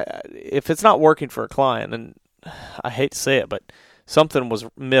 if it's not working for a client, and I hate to say it, but something was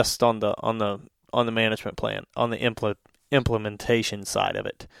missed on the management plan, on the implementation side of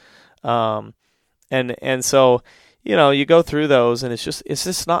it. And so, you know, you go through those, and it's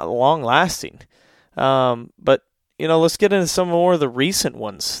just not long lasting. But you know, let's get into some more of the recent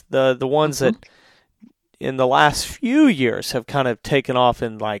ones, the ones that in the last few years have kind of taken off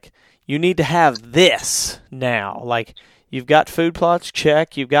in like, you need to have this now. Like, you've got food plots,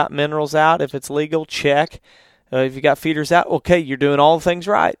 check. You've got minerals out if it's legal, check. If you got feeders out, okay, you're doing all the things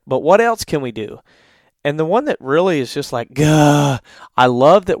right. But what else can we do? And the one that really is just like, gah, I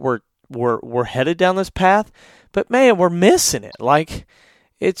love that we're headed down this path, but man, we're missing it. Like,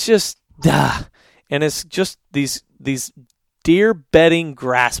 it's just, and it's just these deer bedding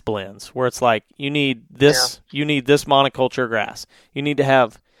grass blends where it's like, you need this monoculture grass. You need to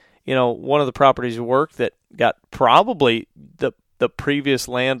have, you know, one of the properties of work that got probably the previous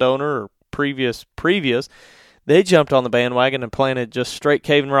landowner or previous, they jumped on the bandwagon and planted just straight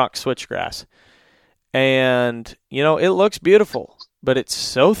cave and rock switchgrass. And, you know, it looks beautiful, but it's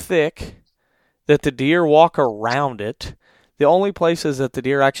so thick that the deer walk around it. The only places that the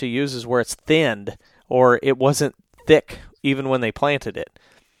deer actually use is where it's thinned or it wasn't thick even when they planted it.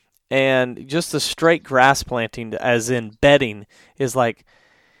 And just the straight grass planting, as in bedding, is like,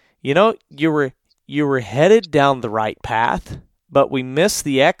 you know, you were headed down the right path, but we missed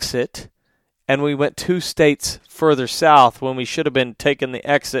the exit, and we went 2 states further south when we should have been taking the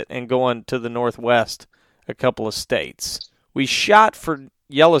exit and going to the northwest a couple of states. We shot for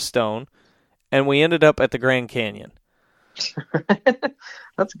Yellowstone, and we ended up at the Grand Canyon.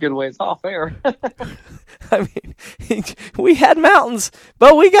 That's a good ways off there. I mean, we had mountains,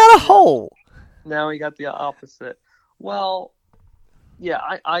 but we got a hole. Now we got the opposite. Well, yeah,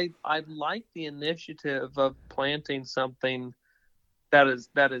 I like the initiative of planting something that is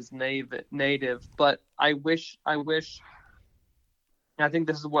native, but I wish I think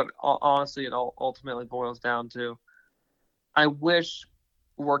this is what honestly it all ultimately boils down to. I wish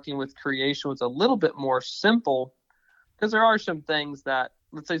working with creation was a little bit more simple, because there are some things that,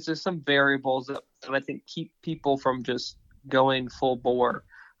 let's say, there's some variables that I think keep people from just going full bore.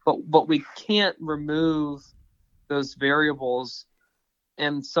 But we can't remove those variables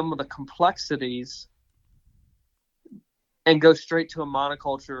and some of the complexities and go straight to a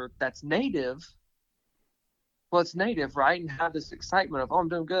monoculture that's native. Well, it's native, right? And have this excitement of, oh, I'm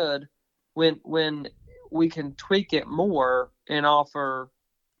doing good, when we can tweak it more and offer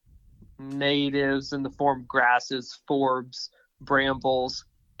natives in the form of grasses, forbs, brambles,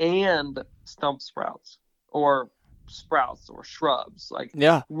 and stump sprouts or shrubs. Like,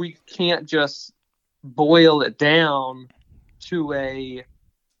 Yeah. we can't just boil it down to a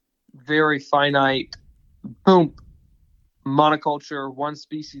very finite, boom, monoculture, one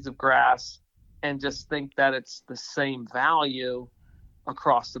species of grass, and just think that it's the same value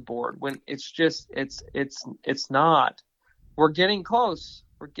across the board, when it's just it's not. We're getting close,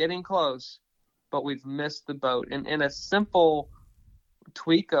 but we've missed the boat. And in a simple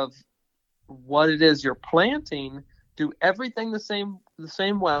tweak of what it is you're planting, do everything the same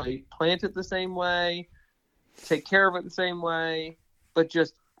way, plant it the same way, take care of it the same way, but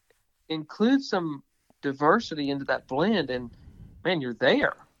just include some diversity into that blend, and man, you're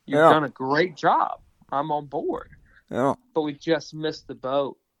there. You've done a great job. I'm on board. Yeah. But we just missed the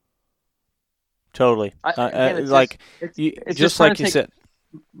boat. Totally. It's just like you said,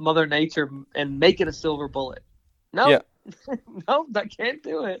 Mother Nature and make it a silver bullet. No, no, that can't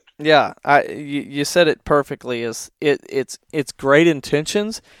do it. Yeah, you said it perfectly. It's great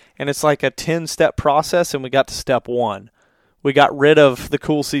intentions, and it's like a 10-step process, and we got to step 1. We got rid of the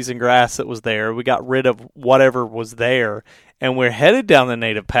cool season grass that was there. We got rid of whatever was there, and we're headed down the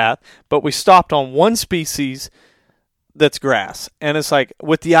native path, but we stopped on one species that's grass. And it's like,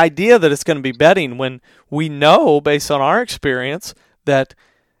 with the idea that it's going to be bedding, when we know, based on our experience, that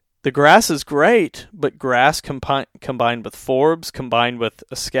the grass is great, but grass combined with forbs, combined with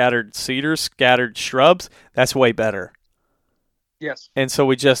scattered cedars, scattered shrubs, that's way better. Yes. And so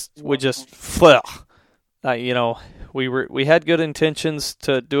we just we had good intentions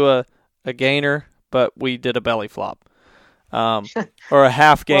to do a gainer, but we did a belly flop, or a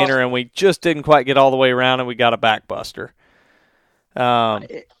half gainer, and we just didn't quite get all the way around, and we got a backbuster.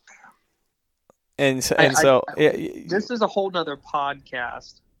 This is a whole nother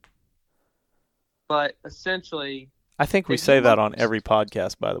podcast, but essentially, I think we say that on every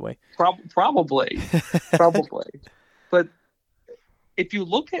podcast, by the way. Probably. But if you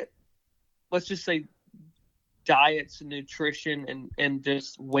look at, let's just say, diets and nutrition and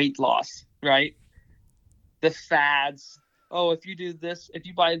just weight loss, right? The fads. Oh, if you do this, if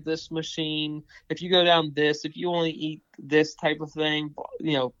you buy this machine, if you go down this, if you only eat this type of thing,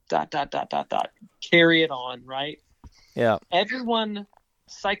 carry it on, right? Yeah. Everyone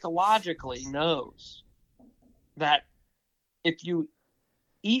psychologically knows that if you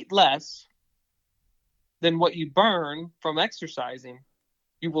eat less than what you burn from exercising,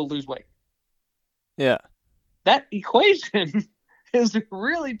 you will lose weight. Yeah. That equation is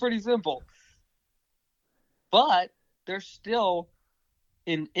really pretty simple. But there's still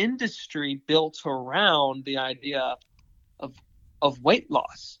an industry built around the idea of weight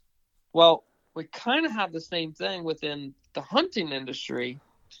loss. Well, we kind of have the same thing within the hunting industry.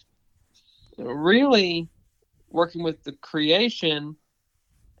 Really working with the creation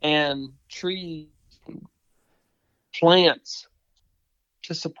and tree plants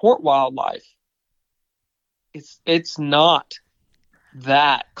to support wildlife. It's not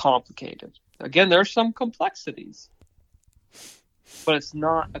that complicated. Again, there's some complexities, but it's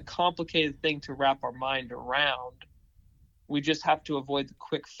not a complicated thing to wrap our mind around. We just have to avoid the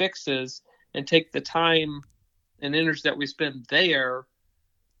quick fixes and take the time and energy that we spend there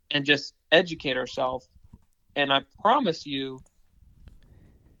and just educate ourselves. And I promise you,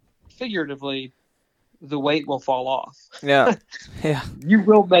 figuratively, the weight will fall off. Yeah. Yeah. You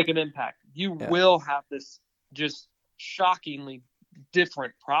will make an impact. You will have this just shockingly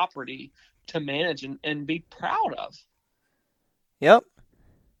different property to manage and be proud of. Yep.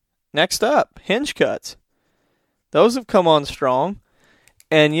 Next up, hinge cuts. Those have come on strong.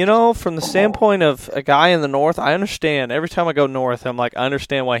 And, from the standpoint of a guy in the north, I understand. Every time I go north, I'm like, I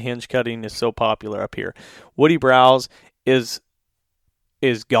understand why hinge cutting is so popular up here. Woody browse is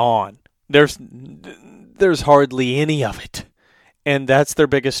gone. There's hardly any of it. And that's their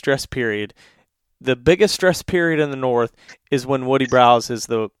biggest stress period. The biggest stress period in the north is when woody browse is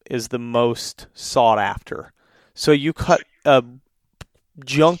the most sought after. So you cut a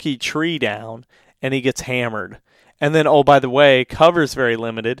junky tree down and he gets hammered. And then, oh, by the way, cover's very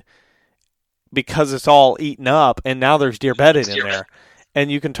limited because it's all eaten up, and now there's deer bedded in there.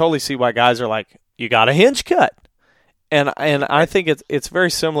 And you can totally see why guys are like, you got a hinge cut. And I think it's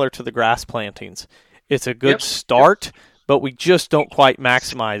very similar to the grass plantings. It's a good start, but we just don't quite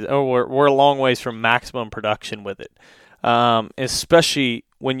maximize. We're a long ways from maximum production with it, especially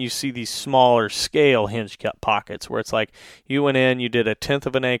when you see these smaller scale hinge cut pockets where it's like you went in, you did 1/10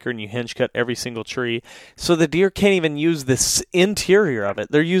 of an acre, and you hinge cut every single tree. So the deer can't even use this interior of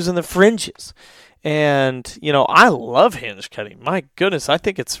it. They're using the fringes. And, I love hinge cutting. My goodness, I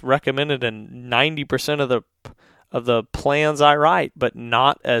think it's recommended in 90% of the plans I write, but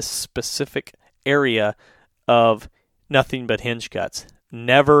not a specific area of nothing but hinge cuts.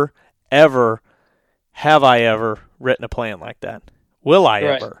 Never, ever have I ever written a plan like that. Will I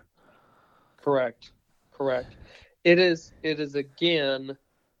ever? Correct. It is again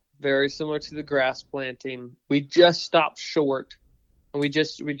very similar to the grass planting. We just stopped short, and we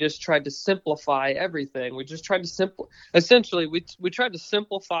just tried to simplify everything. We just tried to essentially we tried to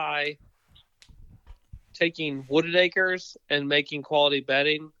simplify taking wooded acres and making quality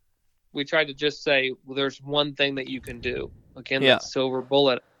bedding. We tried to just say, well, there's one thing that you can do. Again, that silver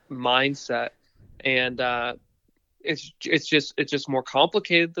bullet mindset, and it's just more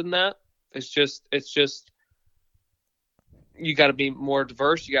complicated than that. It's just you got to be more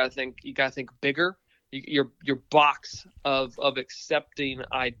diverse. You got to think bigger. Your box of accepting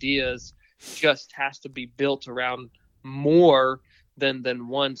ideas just has to be built around more than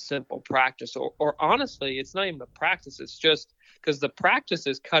one simple practice, or honestly, it's not even the practice. It's just because the practice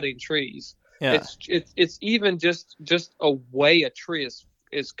is cutting trees. Yeah. It's even just a way a tree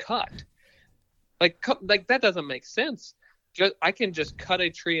is cut. Like that doesn't make sense. I can just cut a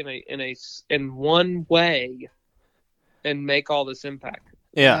tree in one way and make all this impact.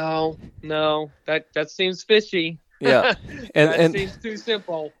 Yeah. No, that seems fishy. Yeah, and seems too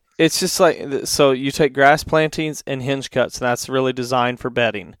simple. It's just like, so you take grass plantings and hinge cuts, and that's really designed for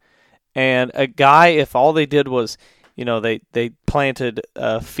bedding. And a guy, if all they did was, they planted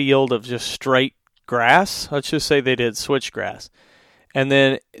a field of just straight grass, let's just say they did switchgrass, and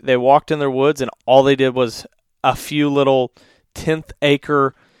then they walked in their woods and all they did was a few little 10th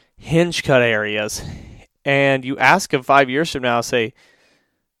acre hinge cut areas, and you ask them 5 years from now, say,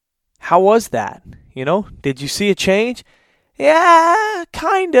 how was that? Did you see a change? Yeah,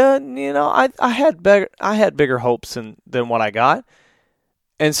 kinda. I had bigger hopes than what I got,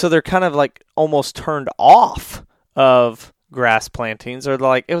 and so they're kind of like almost turned off of grass plantings, or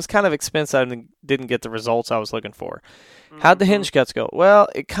like it was kind of expensive and didn't get the results I was looking for. How'd the hinge cuts go? Well,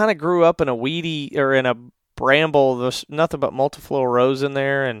 it kind of grew up in a weedy or in a bramble. There's nothing but multiflora rose in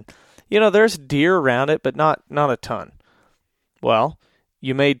there, and there's deer around it, but not a ton. Well,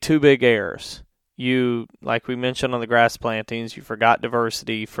 you made two big errors. You, like we mentioned on the grass plantings, you forgot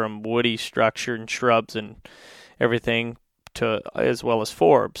diversity from woody structure and shrubs and everything to as well as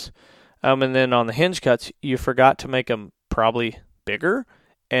forbs. And then on the hinge cuts, you forgot to make them probably bigger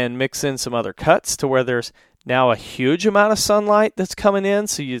and mix in some other cuts to where there's now a huge amount of sunlight that's coming in,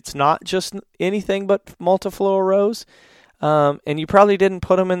 so it's not just anything but multiflora rose. And you probably didn't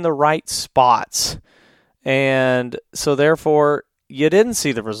put them in the right spots. And so therefore, you didn't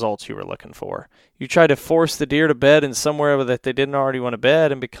see the results you were looking for. You tried to force the deer to bed in somewhere that they didn't already want to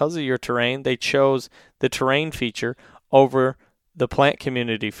bed, and because of your terrain, they chose the terrain feature over the plant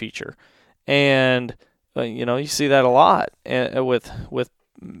community feature. And you see that a lot with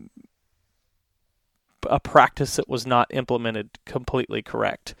a practice that was not implemented completely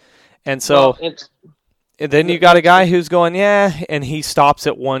correct. And so then you got a guy who's going, and he stops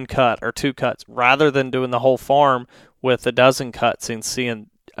at one cut or two cuts rather than doing the whole farm with a dozen cuts and seeing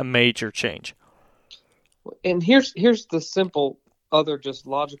a major change. And here's the simple other just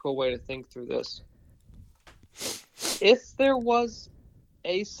logical way to think through this. If there was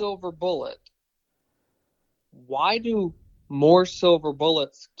a silver bullet, why do more silver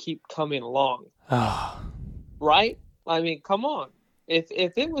bullets keep coming along? Right? I mean, come on. If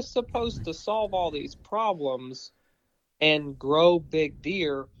it was supposed to solve all these problems and grow big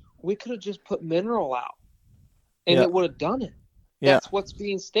deer, we could have just put mineral out. And it would have done it. That's what's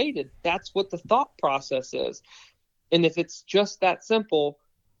being stated. That's what the thought process is. And if it's just that simple,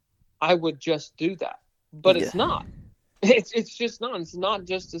 I would just do that. But it's not. It's just not. It's not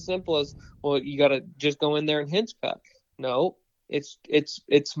just as simple as, well, you got to just go in there and hinge cut. No, it's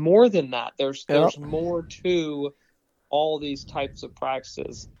more than that. There's more to all these types of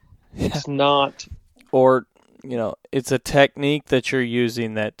practices. It's not. Or it's a technique that you're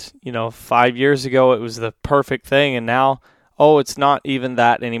using that, 5 years ago it was the perfect thing, and now, oh, it's not even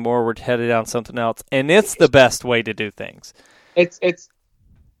that anymore. We're headed down something else. And it's the best way to do things. It's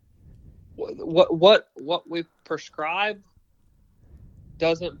what we prescribe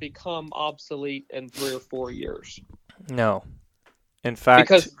doesn't become obsolete in 3 or 4 years. No. In fact,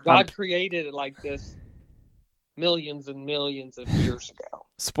 because God created it like this millions and millions of years ago.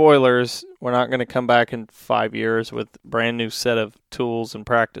 Spoilers, we're not going to come back in 5 years with a brand new set of tools and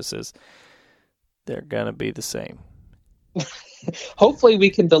practices. They're going to be the same. Hopefully we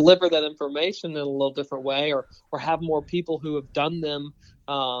can deliver that information in a little different way, or have more people who have done them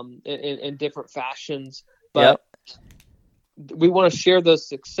in different fashions. But we want to share those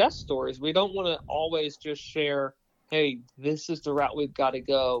success stories. We don't want to always just share, hey, this is the route we've got to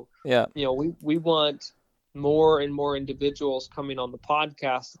go. Yeah. We want more and more individuals coming on the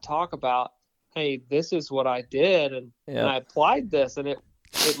podcast to talk about, hey, this is what I did, and I applied this, and it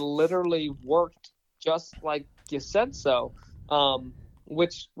literally worked just like you said so.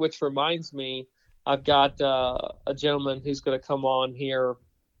 Which reminds me, I've got a gentleman who's going to come on here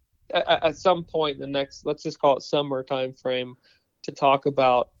at some point in the next, let's just call it summer time frame, to talk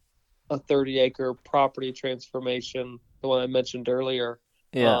about a 30-acre property transformation, the one I mentioned earlier.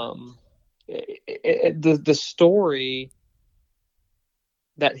 Yeah. The story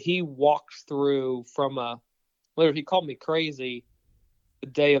that he walked through from literally, he called me crazy the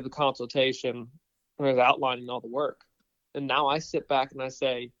day of the consultation when I was outlining all the work. And now I sit back and I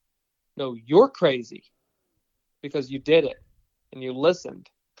say, no, you're crazy because you did it and you listened.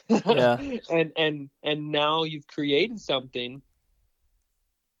 Yeah. and now you've created something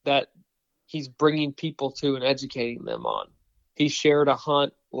that he's bringing people to and educating them on. He shared a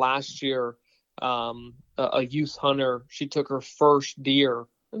hunt last year, a youth hunter. She took her first deer.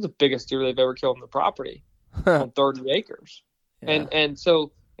 It was the biggest deer they've ever killed on the property on 30 acres. Yeah. And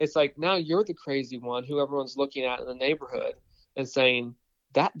so it's like, now you're the crazy one who everyone's looking at in the neighborhood and saying,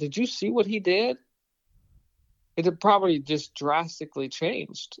 did you see what he did? It had probably just drastically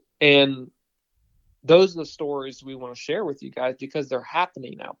changed. And those are the stories we want to share with you guys because they're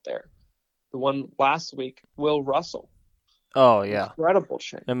happening out there. The one last week, Will Russell. Oh, yeah. Incredible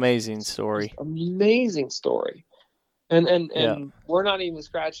change. Amazing story. Amazing story. And we're not even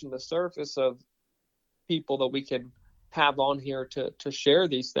scratching the surface of people that we can have on here to share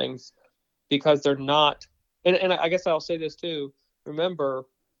these things because they're not. And I guess I'll say this too. Remember,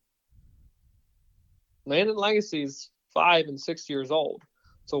 Land and Legacy is 5 and 6 years old.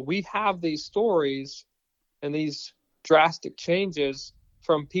 So we have these stories and these drastic changes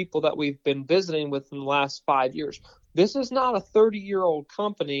from people that we've been visiting with in the last 5 years. This is not a 30-year-old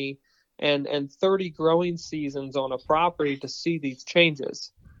company and 30 growing seasons on a property to see these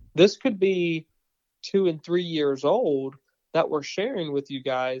changes. This could be 2 and 3 years old that we're sharing with you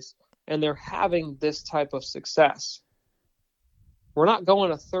guys, and they're having this type of success. We're not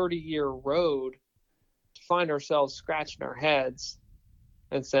going a 30-year road to find ourselves scratching our heads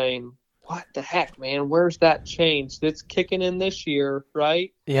and saying, what the heck, man? Where's that change that's kicking in this year,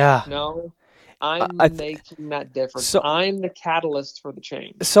 right? Yeah. No, I'm making that difference. So, I'm the catalyst for the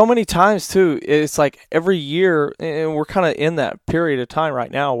change. So many times, too, it's like every year, and we're kind of in that period of time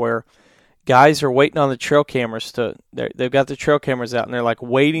right now where guys are waiting on the trail cameras they've got the trail cameras out, and they're like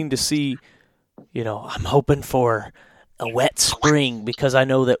waiting to see, I'm hoping for a wet spring because I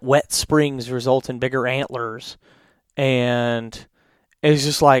know that wet springs result in bigger antlers. And it's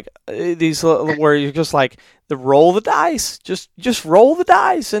just like these where you're just like, roll the dice, just roll the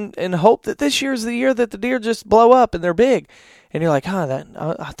dice and hope that this year's the year that the deer just blow up and they're big. And you're like,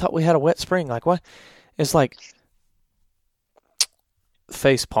 I thought we had a wet spring. Like what? It's like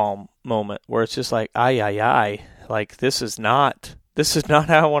facepalm moment where it's just like, ay, like this is not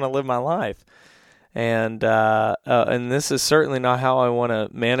how I want to live my life. And this is certainly not how I want to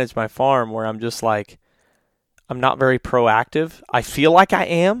manage my farm, where I'm just like, I'm not very proactive. I feel like I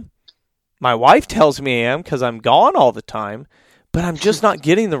am. My wife tells me I am because I'm gone all the time, but I'm just not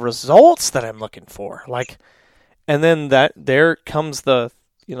getting the results that I'm looking for. Like, and then there comes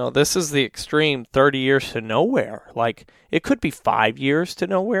this is the extreme 30 years to nowhere. Like, it could be 5 years to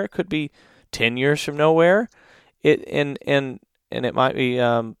nowhere. It could be 10 years from nowhere. And it might be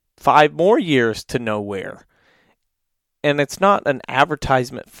 5 more years to nowhere. And it's not an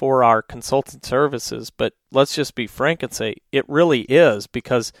advertisement for our consultant services, but let's just be frank and say it really is,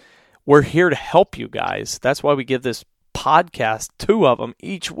 because we're here to help you guys. That's why we give this podcast, 2 of them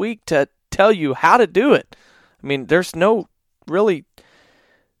each week, to tell you how to do it. I mean, there's no really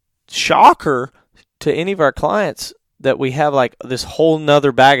shocker to any of our clients that we have like this whole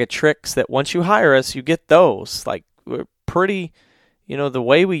nother bag of tricks that once you hire us, you get those. Like, we're pretty, the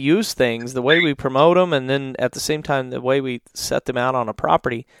way we use things, the way we promote them, and then at the same time, the way we set them out on a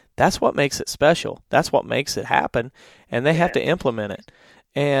property, that's what makes it special. That's what makes it happen, and they have to implement it.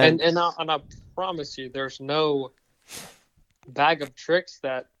 And I promise you, there's no bag of tricks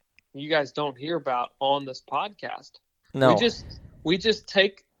that you guys don't hear about on this podcast. No. We just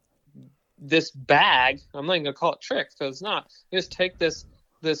take this bag. I'm not even gonna call it tricks because it's not. We just take this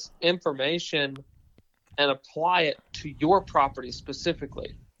information and apply it to your property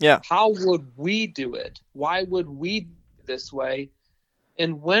specifically. Yeah. How would we do it? Why would we do it this way?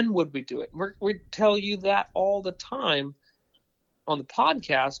 And when would we do it? We tell you that all the time on the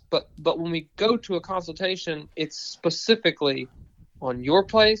podcast, but when we go to a consultation, it's specifically on your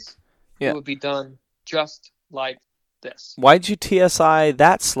place. Yeah. It would be done just like this. Why'd you TSI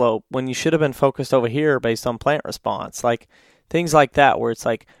that slope when you should have been focused over here based on plant response? Like things like that, where it's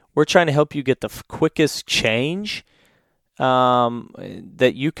like, we're trying to help you get the quickest change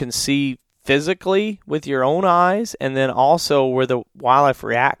that you can see physically with your own eyes, and then also where the wildlife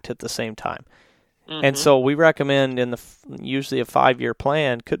react at the same time. Mm-hmm. And so we recommend usually a 5-year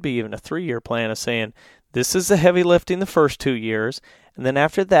plan, could be even a 3-year plan, of saying this is the heavy lifting the first 2 years, and then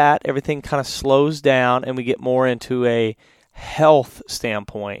after that everything kind of slows down and we get more into a health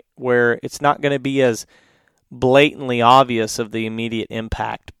standpoint where it's not going to be as blatantly obvious of the immediate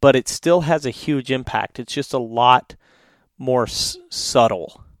impact, but it still has a huge impact. It's just a lot more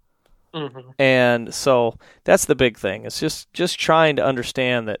subtle. Mm-hmm. And so that's the big thing. It's just trying to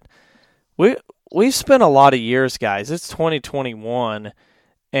understand that we've spent a lot of years, guys. It's 2021,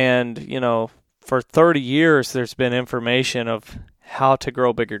 and for 30 years there's been information of how to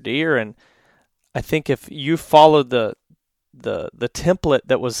grow bigger deer, and I think if you followed the template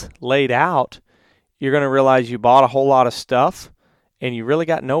that was laid out, you're going to realize you bought a whole lot of stuff and you really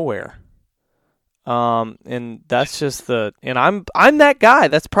got nowhere. And that's just and I'm that guy.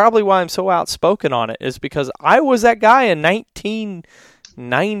 That's probably why I'm so outspoken on it, is because I was that guy in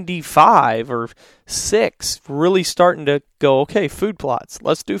 1995 or 6, really starting to go, okay, food plots.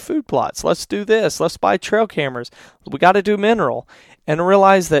 Let's do food plots. Let's do this. Let's buy trail cameras. We got to do mineral. And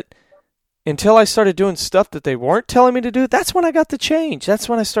realize that until I started doing stuff that they weren't telling me to do, that's when I got the change. That's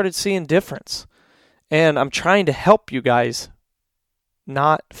when I started seeing difference. And I'm trying to help you guys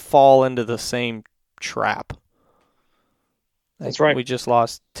not fall into the same trap. That's right. We just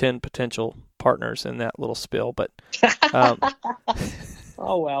lost 10 potential partners in that little spill, but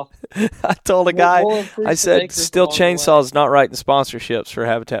oh well. I told a guy, I said, Still Chainsaws not writing sponsorships for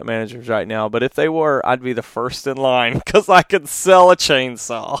habitat managers right now, but if they were, I'd be the first in line because I could sell a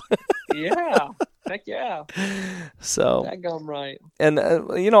chainsaw. Yeah. Heck yeah. So that gum right. And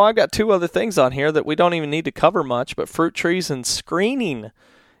I've got 2 other things on here that we don't even need to cover much, but fruit trees and screening.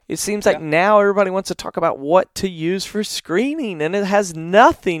 It seems like now everybody wants to talk about what to use for screening, and it has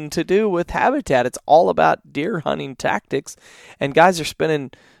nothing to do with habitat. It's all about deer hunting tactics, and guys are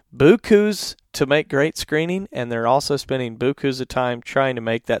spending bukus to make great screening, and they're also spending bukus of time trying to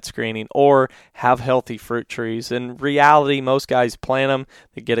make that screening or have healthy fruit trees. In reality, most guys plant them,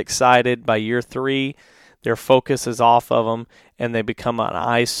 they get excited. By year 3, their focus is off of them, and they become an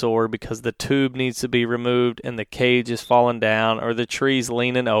eyesore because the tube needs to be removed and the cage is falling down, or the tree's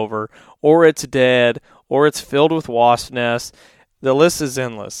leaning over, or it's dead, or it's filled with wasp nests. The list is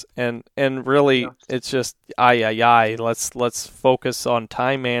endless, and really, it's just Let's focus on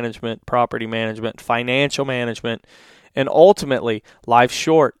time management, property management, financial management, and ultimately, life's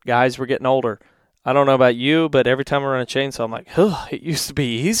short. Guys, we're getting older. I don't know about you, but every time I run a chainsaw, I'm like, it used to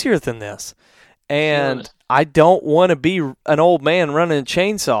be easier than this. And I don't want to be an old man running a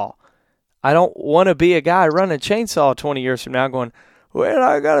chainsaw. I don't want to be a guy running a chainsaw 20 years from now going, well,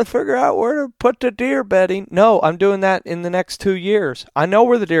 I got to figure out where to put the deer bedding. No, I'm doing that in the next 2 years. I know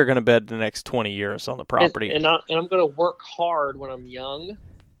where the deer are going to bed the next 20 years on the property. And I'm going to work hard when I'm young.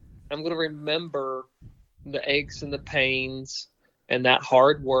 I'm going to remember the aches and the pains and that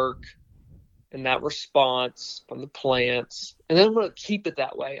hard work and that response from the plants. And then I'm going to keep it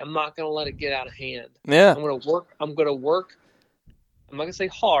that way. I'm not going to let it get out of hand. Yeah. I'm going to work. I'm not going to say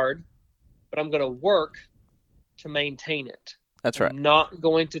hard, but I'm going to work to maintain it. That's right. I'm not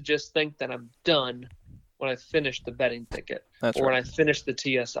going to just think that I'm done when I finish the bedding thicket when I finish the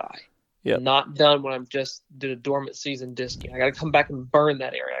TSI. Yep. I'm not done when I'm just did a dormant season disking. I got to come back and burn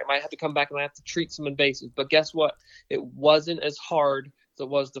that area. I might have to come back and I have to treat some invasives. But guess what? It wasn't as hard as it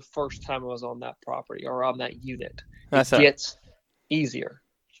was the first time I was on that property or on that unit. It gets easier.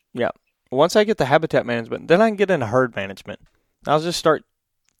 Yeah. Once I get the habitat management, then I can get into herd management. I'll just start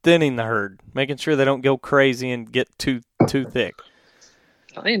thinning the herd, making sure they don't go crazy and get too thick.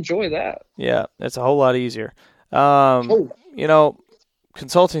 I enjoy that. Yeah, it's a whole lot easier.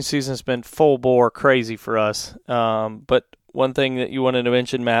 consulting season has been full bore crazy for us. But one thing that you wanted to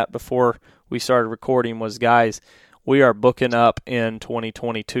mention, Matt, before we started recording was, guys, we are booking up in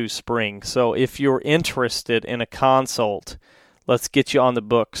 2022 spring. So if you're interested in a consult, let's get you on the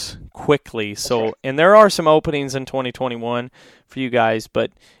books quickly. So, and there are some openings in 2021 for you guys,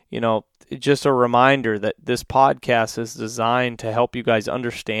 but, just a reminder that this podcast is designed to help you guys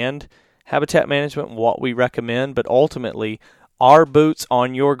understand habitat management and what we recommend, but ultimately our boots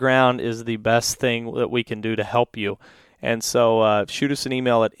on your ground is the best thing that we can do to help you. And so shoot us an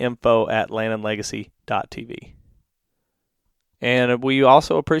email at info@landandlegacy.tv. And we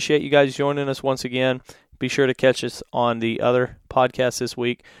also appreciate you guys joining us once again. Be sure to catch us on the other podcasts this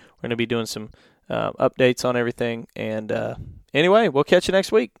week. We're going to be doing some updates on everything. And anyway, we'll catch you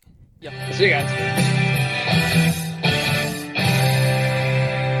next week. Yeah. See you guys.